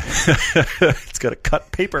it. It's going to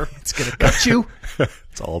cut paper. It's going to cut you.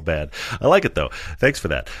 It's all bad. I like it, though. Thanks for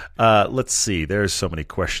that. Let's see. There's so many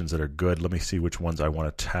questions that are good. Let me see which ones I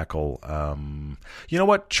want to tackle. You know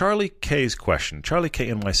what? Charlie K's question. Charlie K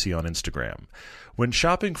NYC on Instagram. When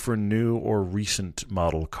shopping for new or recent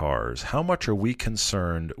model cars, how much are we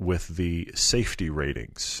concerned with the safety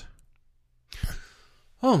ratings?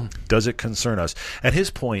 Oh. Does it concern us? And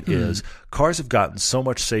his point is, cars have gotten so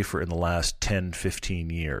much safer in the last 10, 15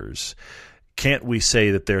 years. Can't we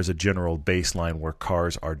say that there's a general baseline where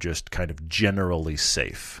cars are just kind of generally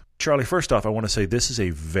safe? Charlie, first off, I want to say this is a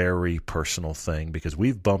very personal thing because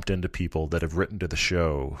we've bumped into people that have written to the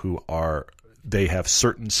show who they have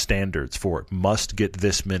certain standards for it. Must get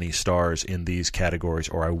this many stars in these categories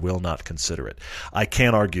or I will not consider it. I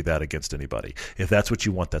can't argue that against anybody. If that's what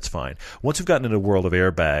you want, that's fine. Once we've gotten into a world of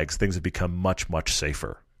airbags, things have become much, much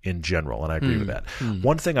safer in general, and I agree with that.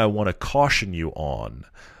 One thing I want to caution you on,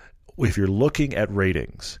 if you're looking at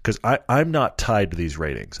ratings, because I'm not tied to these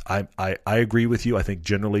ratings. I agree with you. I think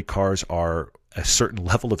generally cars are a certain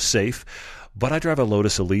level of safe. But I drive a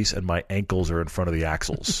Lotus Elise and my ankles are in front of the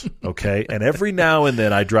axles, okay? And every now and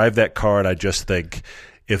then I drive that car and I just think,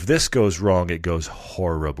 if this goes wrong, it goes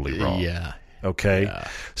horribly wrong. Yeah. Okay? Yeah.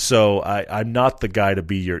 So I'm not the guy to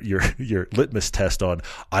be your litmus test on,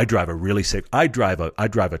 I drive a really safe, I drive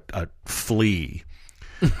a flea.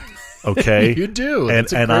 Okay? You do.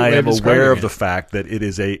 And I am aware of the fact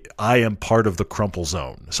that I am part of the crumple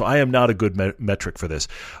zone. So I am not a good metric for this.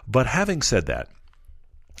 But having said that,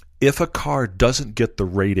 if a car doesn't get the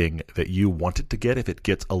rating that you want it to get, if it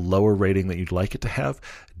gets a lower rating than you'd like it to have,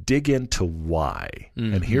 dig into why.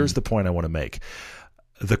 And here's the point I want to make.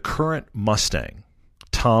 The current Mustang,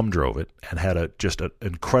 Tom drove it and had just an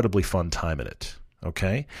incredibly fun time in it.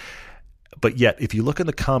 Okay? But yet, if you look in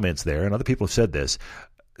the comments there, and other people have said this,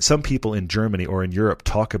 some people in Germany or in Europe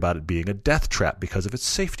talk about it being a death trap because of its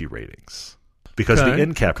safety ratings. because of the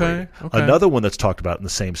NCAP rating. Another one that's talked about in the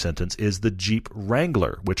same sentence is the Jeep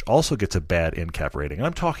Wrangler, which also gets a bad NCAP rating. And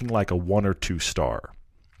I'm talking like a 1 or 2 star.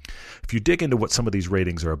 If you dig into what some of these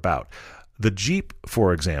ratings are about, the Jeep,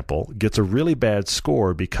 for example, gets a really bad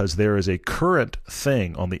score because there is a current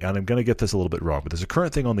thing on the, and I'm going to get this a little bit wrong, but there's a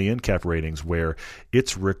current thing on the NCAP ratings where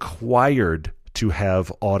it's required to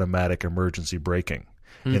have automatic emergency braking.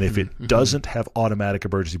 And if it doesn't have automatic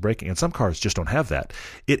emergency braking, and some cars just don't have that,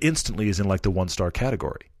 it instantly is in like the 1-star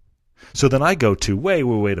category. So then I go to, wait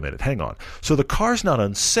a minute, hang on. So the car's not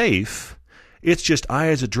unsafe. It's just I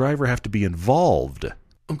as a driver have to be involved.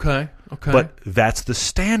 Okay. But that's the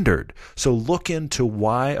standard. So look into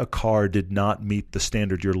why a car did not meet the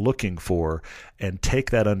standard you're looking for and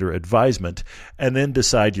take that under advisement and then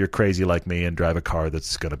decide you're crazy like me and drive a car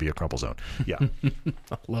that's going to be a crumple zone. Yeah.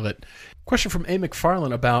 I love it. Question from A.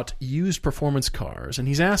 McFarlane about used performance cars. And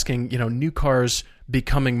he's asking, new cars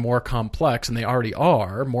becoming more complex, and they already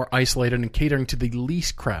are, more isolated and catering to the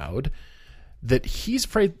lease crowd, that he's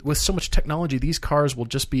afraid with so much technology, these cars will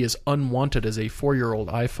just be as unwanted as a 4-year-old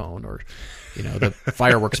iPhone or, the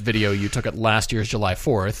fireworks video you took at last year's July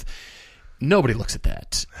 4th. Nobody looks at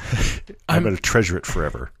that. I'm going to treasure it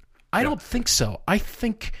forever. I don't think so. I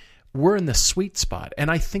think we're in the sweet spot,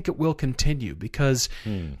 and I think it will continue because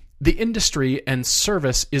the industry and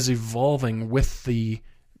service is evolving with the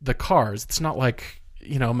cars. It's not like,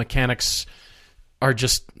 mechanics are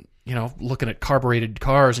just looking at carbureted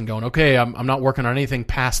cars and going, okay, I'm not working on anything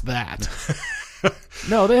past that.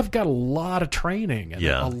 No, they've got a lot of training and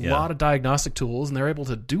a lot of diagnostic tools, and they're able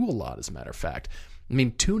to do a lot, as a matter of fact. I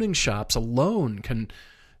mean, tuning shops alone can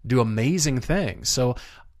do amazing things. So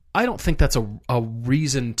I don't think that's a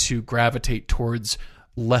reason to gravitate towards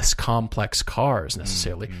less complex cars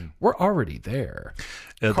necessarily. We're already there.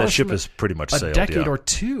 That ship is pretty much sailed. A decade or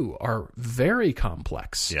two are very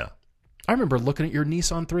complex. Yeah. I remember looking at your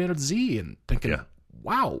Nissan 300Z and thinking,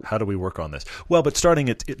 wow. How do we work on this? Well, but starting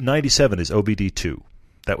at 97 is OBD2.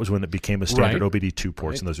 That was when it became a standard OBD2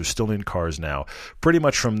 ports, and those are still in cars now. Pretty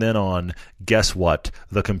much from then on, guess what?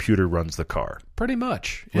 The computer runs the car. Pretty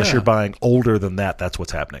much. Unless you're buying older than that, that's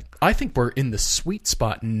what's happening. I think we're in the sweet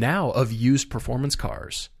spot now of used performance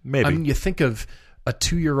cars. Maybe. I mean, you think of a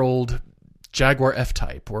 2-year-old Jaguar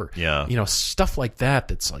F-Type or stuff like that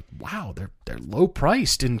that's like, wow, they're low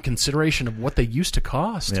priced in consideration of what they used to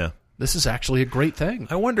cost. Yeah. This is actually a great thing.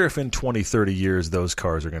 I wonder if in 20, 30 years those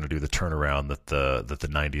cars are going to do the turnaround that the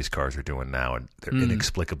 90s cars are doing now, and they're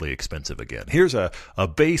inexplicably expensive again. Here's a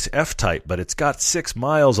base F-Type, but it's got 6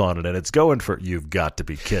 miles on it, and it's going for, you've got to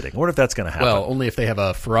be kidding. I wonder if that's going to happen. Well, only if they have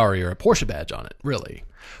a Ferrari or a Porsche badge on it, really.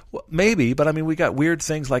 Well, maybe, but I mean, we got weird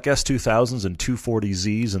things like S2000s and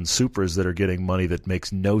 240Zs and Supras that are getting money that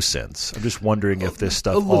makes no sense. I'm just wondering if this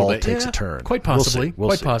stuff all takes a turn. Quite possibly.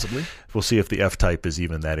 We'll see. We'll see if the F-Type is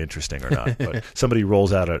even that interesting or not. But somebody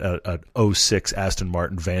rolls out an 06 Aston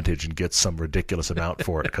Martin Vantage and gets some ridiculous amount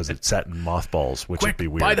for it because it sat in mothballs, which would be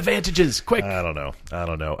weird. Buy the Vantages, quick! I don't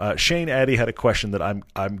know. Shane Addy had a question that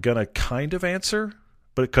I'm going to kind of answer,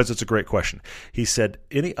 but because it's a great question. He said,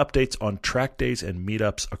 any updates on track days and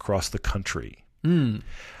meetups across the country?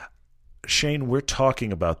 Shane, we're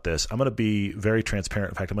talking about this. I'm going to be very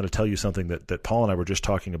transparent. In fact, I'm going to tell you something that Paul and I were just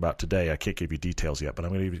talking about today. I can't give you details yet,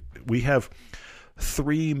 but we have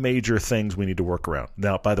 3 major things we need to work around.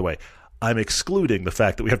 Now, by the way, I'm excluding the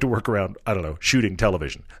fact that we have to work around, shooting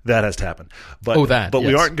television. That has to happen. But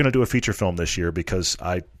we aren't going to do a feature film this year because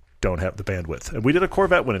I don't have the bandwidth. And we did a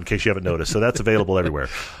Corvette one, in case you haven't noticed, so that's available everywhere.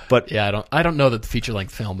 But yeah, I don't know that the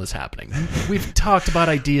feature-length film is happening. We've talked about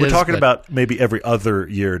ideas. We're talking about maybe every other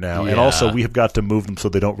year now, and also we have got to move them so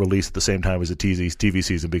they don't release at the same time as the TV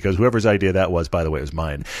season, because whoever's idea that was, by the way, it was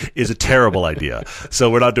mine, is a terrible idea.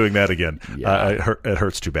 So we're not doing that again. It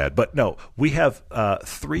hurts too bad. But no, we have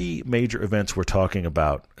 3 major events we're talking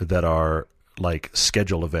about that are like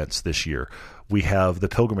schedule events this year. We have the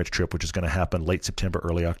pilgrimage trip, which is going to happen late September,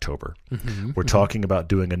 early October. We're talking about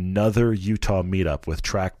doing another Utah meetup with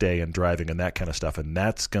track day and driving and that kind of stuff. And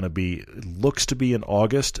that's going to looks to be in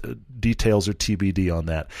August. Details are TBD on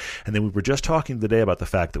that. And then we were just talking today about the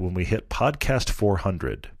fact that when we hit podcast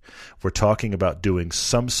 400, we're talking about doing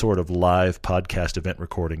some sort of live podcast event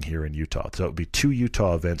recording here in Utah. So it would be 2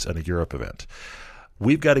 Utah events and a Europe event.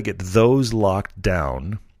 We've got to get those locked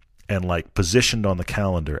down and like positioned on the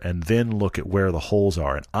calendar, and then look at where the holes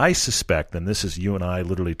are. And I suspect, and this is you and I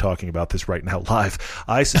literally talking about this right now live,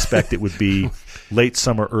 I suspect it would be late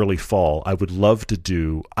summer, early fall. I'd like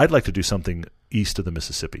to do something east of the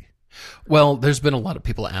Mississippi. Well, there's been a lot of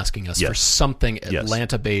people asking us for something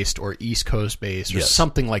Atlanta-based or East Coast-based or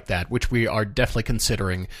something like that, which we are definitely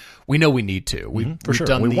considering. We know we need to. We've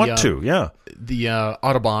done we want to, the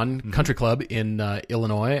Audubon Country Club in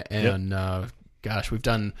Illinois, and gosh, we've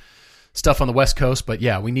done stuff on the West Coast, but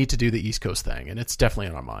yeah, we need to do the East Coast thing, and it's definitely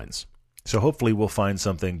on our minds. So hopefully we'll find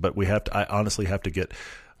something, but I honestly have to get...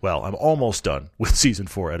 Well, I'm almost done with Season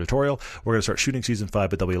 4 editorial. We're going to start shooting Season 5,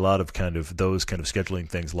 but there'll be a lot of those kind of scheduling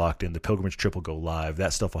things locked in. The Pilgrimage trip will go live.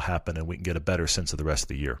 That stuff will happen, and we can get a better sense of the rest of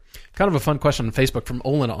the year. Kind of a fun question on Facebook from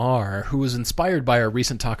Olin R., who was inspired by our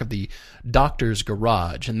recent talk of the Doctor's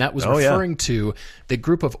Garage, and that was referring to the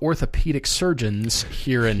group of orthopedic surgeons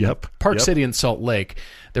here in Park City and Salt Lake.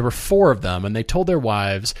 There were 4 of them, and they told their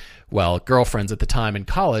wives... well, girlfriends at the time in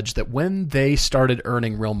college, that when they started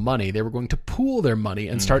earning real money, they were going to pool their money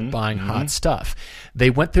and start buying hot stuff. They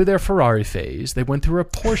went through their Ferrari phase. They went through a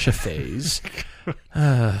Porsche phase.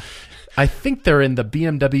 I think they're in the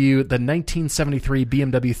BMW, the 1973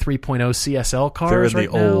 BMW 3.0 CSL cars. They're in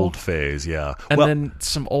the old phase, yeah. And then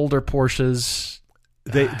some older Porsches.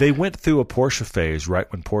 They went through a Porsche phase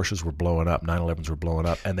right when Porsches were blowing up, 911s were blowing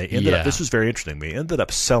up, and they ended up, this was very interesting, they ended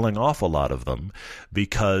up selling off a lot of them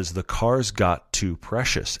because the cars got too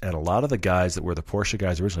precious. And a lot of the guys that were the Porsche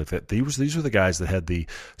guys originally, these were the guys that had the,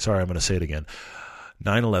 sorry, I'm going to say it again,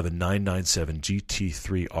 911 997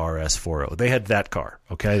 GT3 RS40. They had that car,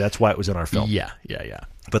 okay? That's why it was in our film. Yeah.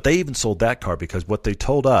 But they even sold that car because what they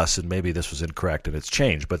told us, and maybe this was incorrect and it's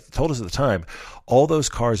changed, but they told us at the time, all those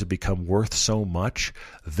cars had become worth so much,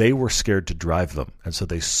 they were scared to drive them. And so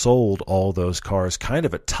they sold all those cars kind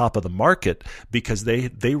of at top of the market because they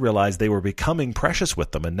realized they were becoming precious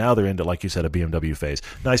with them. And now they're into, like you said, a BMW phase.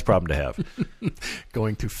 Nice problem to have.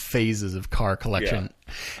 Going through phases of car collection.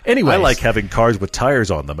 Yeah. Anyway, I like having cars with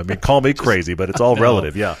tires on them. I mean, call me crazy, but it's all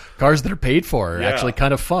relative. Yeah. Cars that are paid for are actually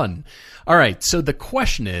kind of fun. All right, so the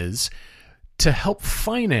question is, to help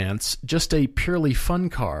finance just a purely fun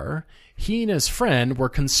car, he and his friend were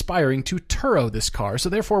conspiring to Turo this car. So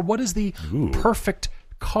therefore, what is the perfect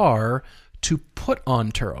car to put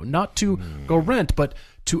on Turo? Not to go rent, but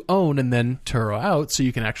to own and then Turo out so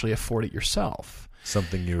you can actually afford it yourself.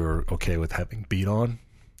 Something you're okay with having beat on?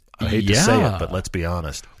 I hate to say it, but let's be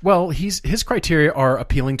honest. Well, his criteria are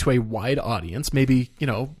appealing to a wide audience. Maybe,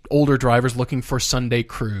 older drivers looking for Sunday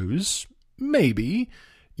cruise. Maybe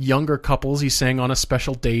younger couples he's saying on a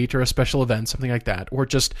special date or a special event, something like that. Or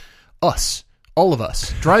just us, all of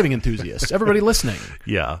us, driving enthusiasts, everybody listening.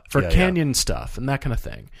 For canyon stuff and that kind of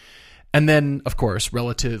thing. And then, of course,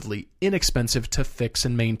 relatively inexpensive to fix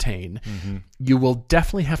and maintain. You will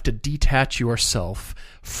definitely have to detach yourself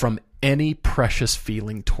from any precious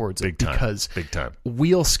feeling towards it because big time.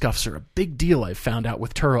 Wheel scuffs are a big deal, I've found out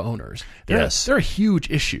with Turo owners. They're a huge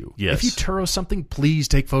issue. If you Turo something, please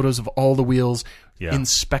take photos of all the wheels,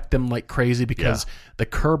 inspect them like crazy because the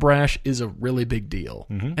curb rash is a really big deal.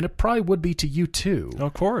 And it probably would be to you too.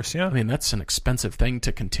 Of course, yeah. I mean, that's an expensive thing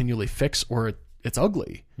to continually fix or it's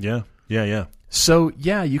ugly. Yeah. So,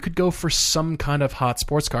 you could go for some kind of hot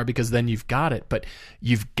sports car because then you've got it, but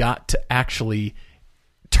you've got to actually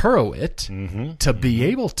Turo it to be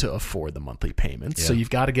able to afford the monthly payments. So you've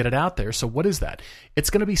got to get it out there. So what is that? It's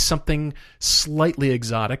going to be something slightly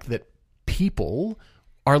exotic that people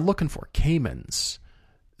are looking for. Caymans,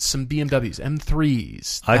 some BMWs,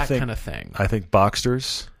 M3s, that kind of thing. I think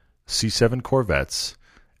Boxsters, C7 Corvettes,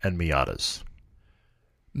 and Miatas.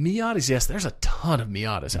 Miatas, yes, there's a ton of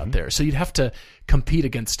Miatas out there. So you'd have to compete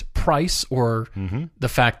against price or the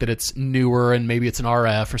fact that it's newer and maybe it's an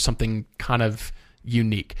RF or something kind of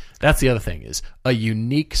unique. That's the other thing, is a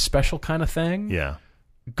unique special kind of thing.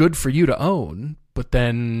 Good for you to own, but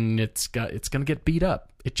then it's going to get beat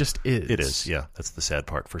up. It just is. It is. Yeah, that's the sad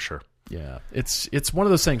part for sure. Yeah, it's one of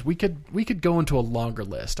those things. We could go into a longer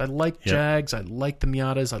list. I like Jags, I like the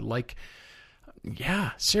Miatas, I like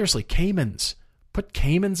seriously, Caymans. Put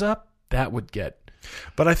Caymans up, that would get.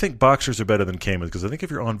 But I think Boxers are better than Caymans because I think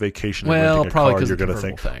if you're on vacation and renting a car, you're going to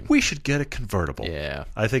think, we should get a convertible. Yeah.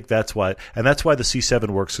 I think that's why. And that's why the C7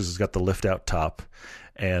 works, because it's got the lift-out top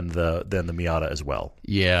and then the Miata as well.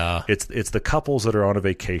 Yeah. It's the couples that are on a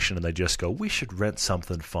vacation and they just go, we should rent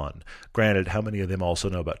something fun. Granted, how many of them also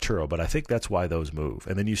know about Turo? But I think that's why those move.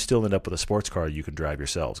 And then you still end up with a sports car you can drive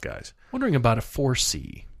yourselves, guys. Wondering about a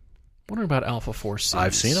 4C. Wondering about Alpha 4Cs.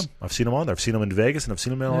 I've seen them. I've seen them on there. I've seen them in Vegas and I've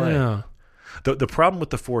seen them in LA. Yeah. The problem with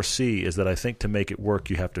the 4C is that I think to make it work,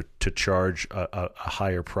 you have to charge a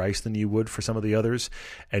higher price than you would for some of the others,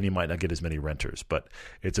 and you might not get as many renters. But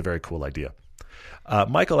it's a very cool idea.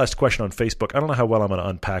 Michael asked a question on Facebook. I don't know how well I'm going to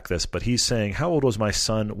unpack this, but he's saying, how old was my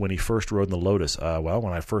son when he first rode in the Lotus? Well,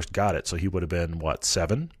 when I first got it, so he would have been, what,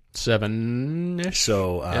 7? 7-ish.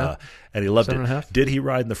 So, and he loved 7.5. Did he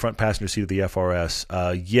ride in the front passenger seat of the FRS?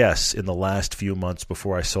 Yes, in the last few months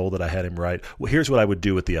before I sold it, I had him ride. Well, here's what I would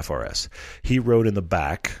do with the FRS. He rode in the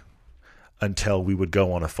back until we would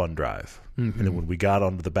go on a fun drive. Mm-hmm. And then when we got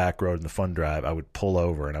onto the back road in the fun drive, I would pull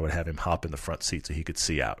over and I would have him hop in the front seat so he could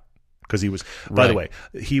see out. Because he was, by the way,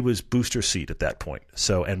 he was booster seat at that point.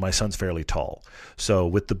 So, and my son's fairly tall. So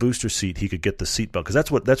with the booster seat, he could get the seat belt, because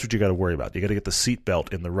that's what you got to worry about. You got to get the seat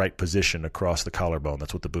belt in the right position across the collarbone.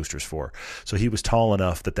 That's what the booster's for. So he was tall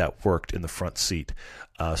enough that worked in the front seat.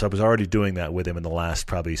 So I was already doing that with him in the last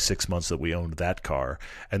probably 6 months that we owned that car.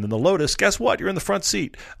 And then the Lotus, guess what? You're in the front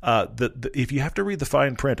seat. If you have to read the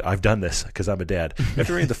fine print, I've done this because I'm a dad. You have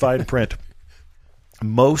to read the fine print.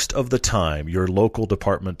 Most of the time, your local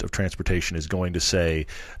Department of Transportation is going to say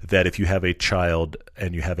that if you have a child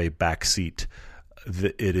and you have a back seat,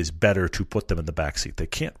 it is better to put them in the back seat. They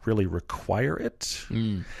can't really require it.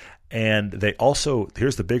 Mm. And they also,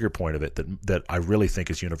 here's the bigger point of it that I really think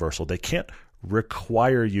is universal. They can't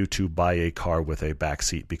require you to buy a car with a back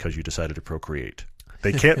seat because you decided to procreate.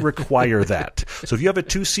 They can't require that. So if you have a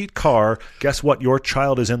 2-seat car, guess what? Your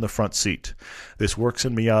child is in the front seat. This works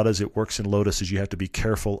in Miatas. It works in Lotuses. You have to be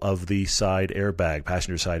careful of the side airbag,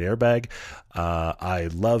 passenger side airbag. I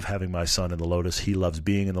love having my son in the Lotus. He loves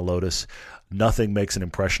being in the Lotus. Nothing makes an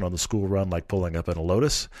impression on the school run like pulling up in a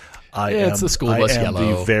Lotus. It's the school bus yellow. I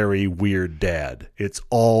am the very weird dad. It's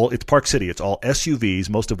Park City. It's all SUVs,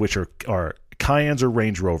 most of which are Cayennes or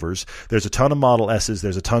Range Rovers. There's a ton of Model S's.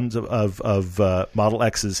 There's a tons of Model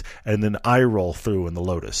X's, and then I roll through in the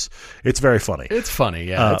Lotus. It's very funny. It's funny,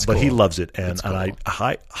 yeah. But he loves it, and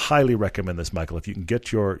I highly recommend this, Michael. If you can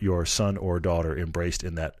get your son or daughter embraced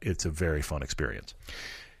in that, it's a very fun experience.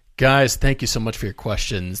 Guys, thank you so much for your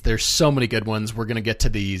questions. There's so many good ones. We're going to get to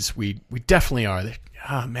these. We definitely are.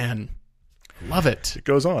 Man. Love it. It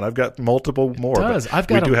goes on. I've got multiple more. It does. I've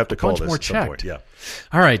got we do have to call bunch this more at some checked. point. Yeah.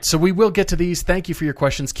 All right. So we will get to these. Thank you for your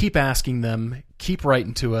questions. Keep asking them. Keep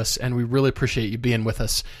writing to us. And we really appreciate you being with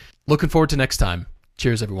us. Looking forward to next time.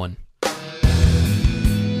 Cheers, everyone.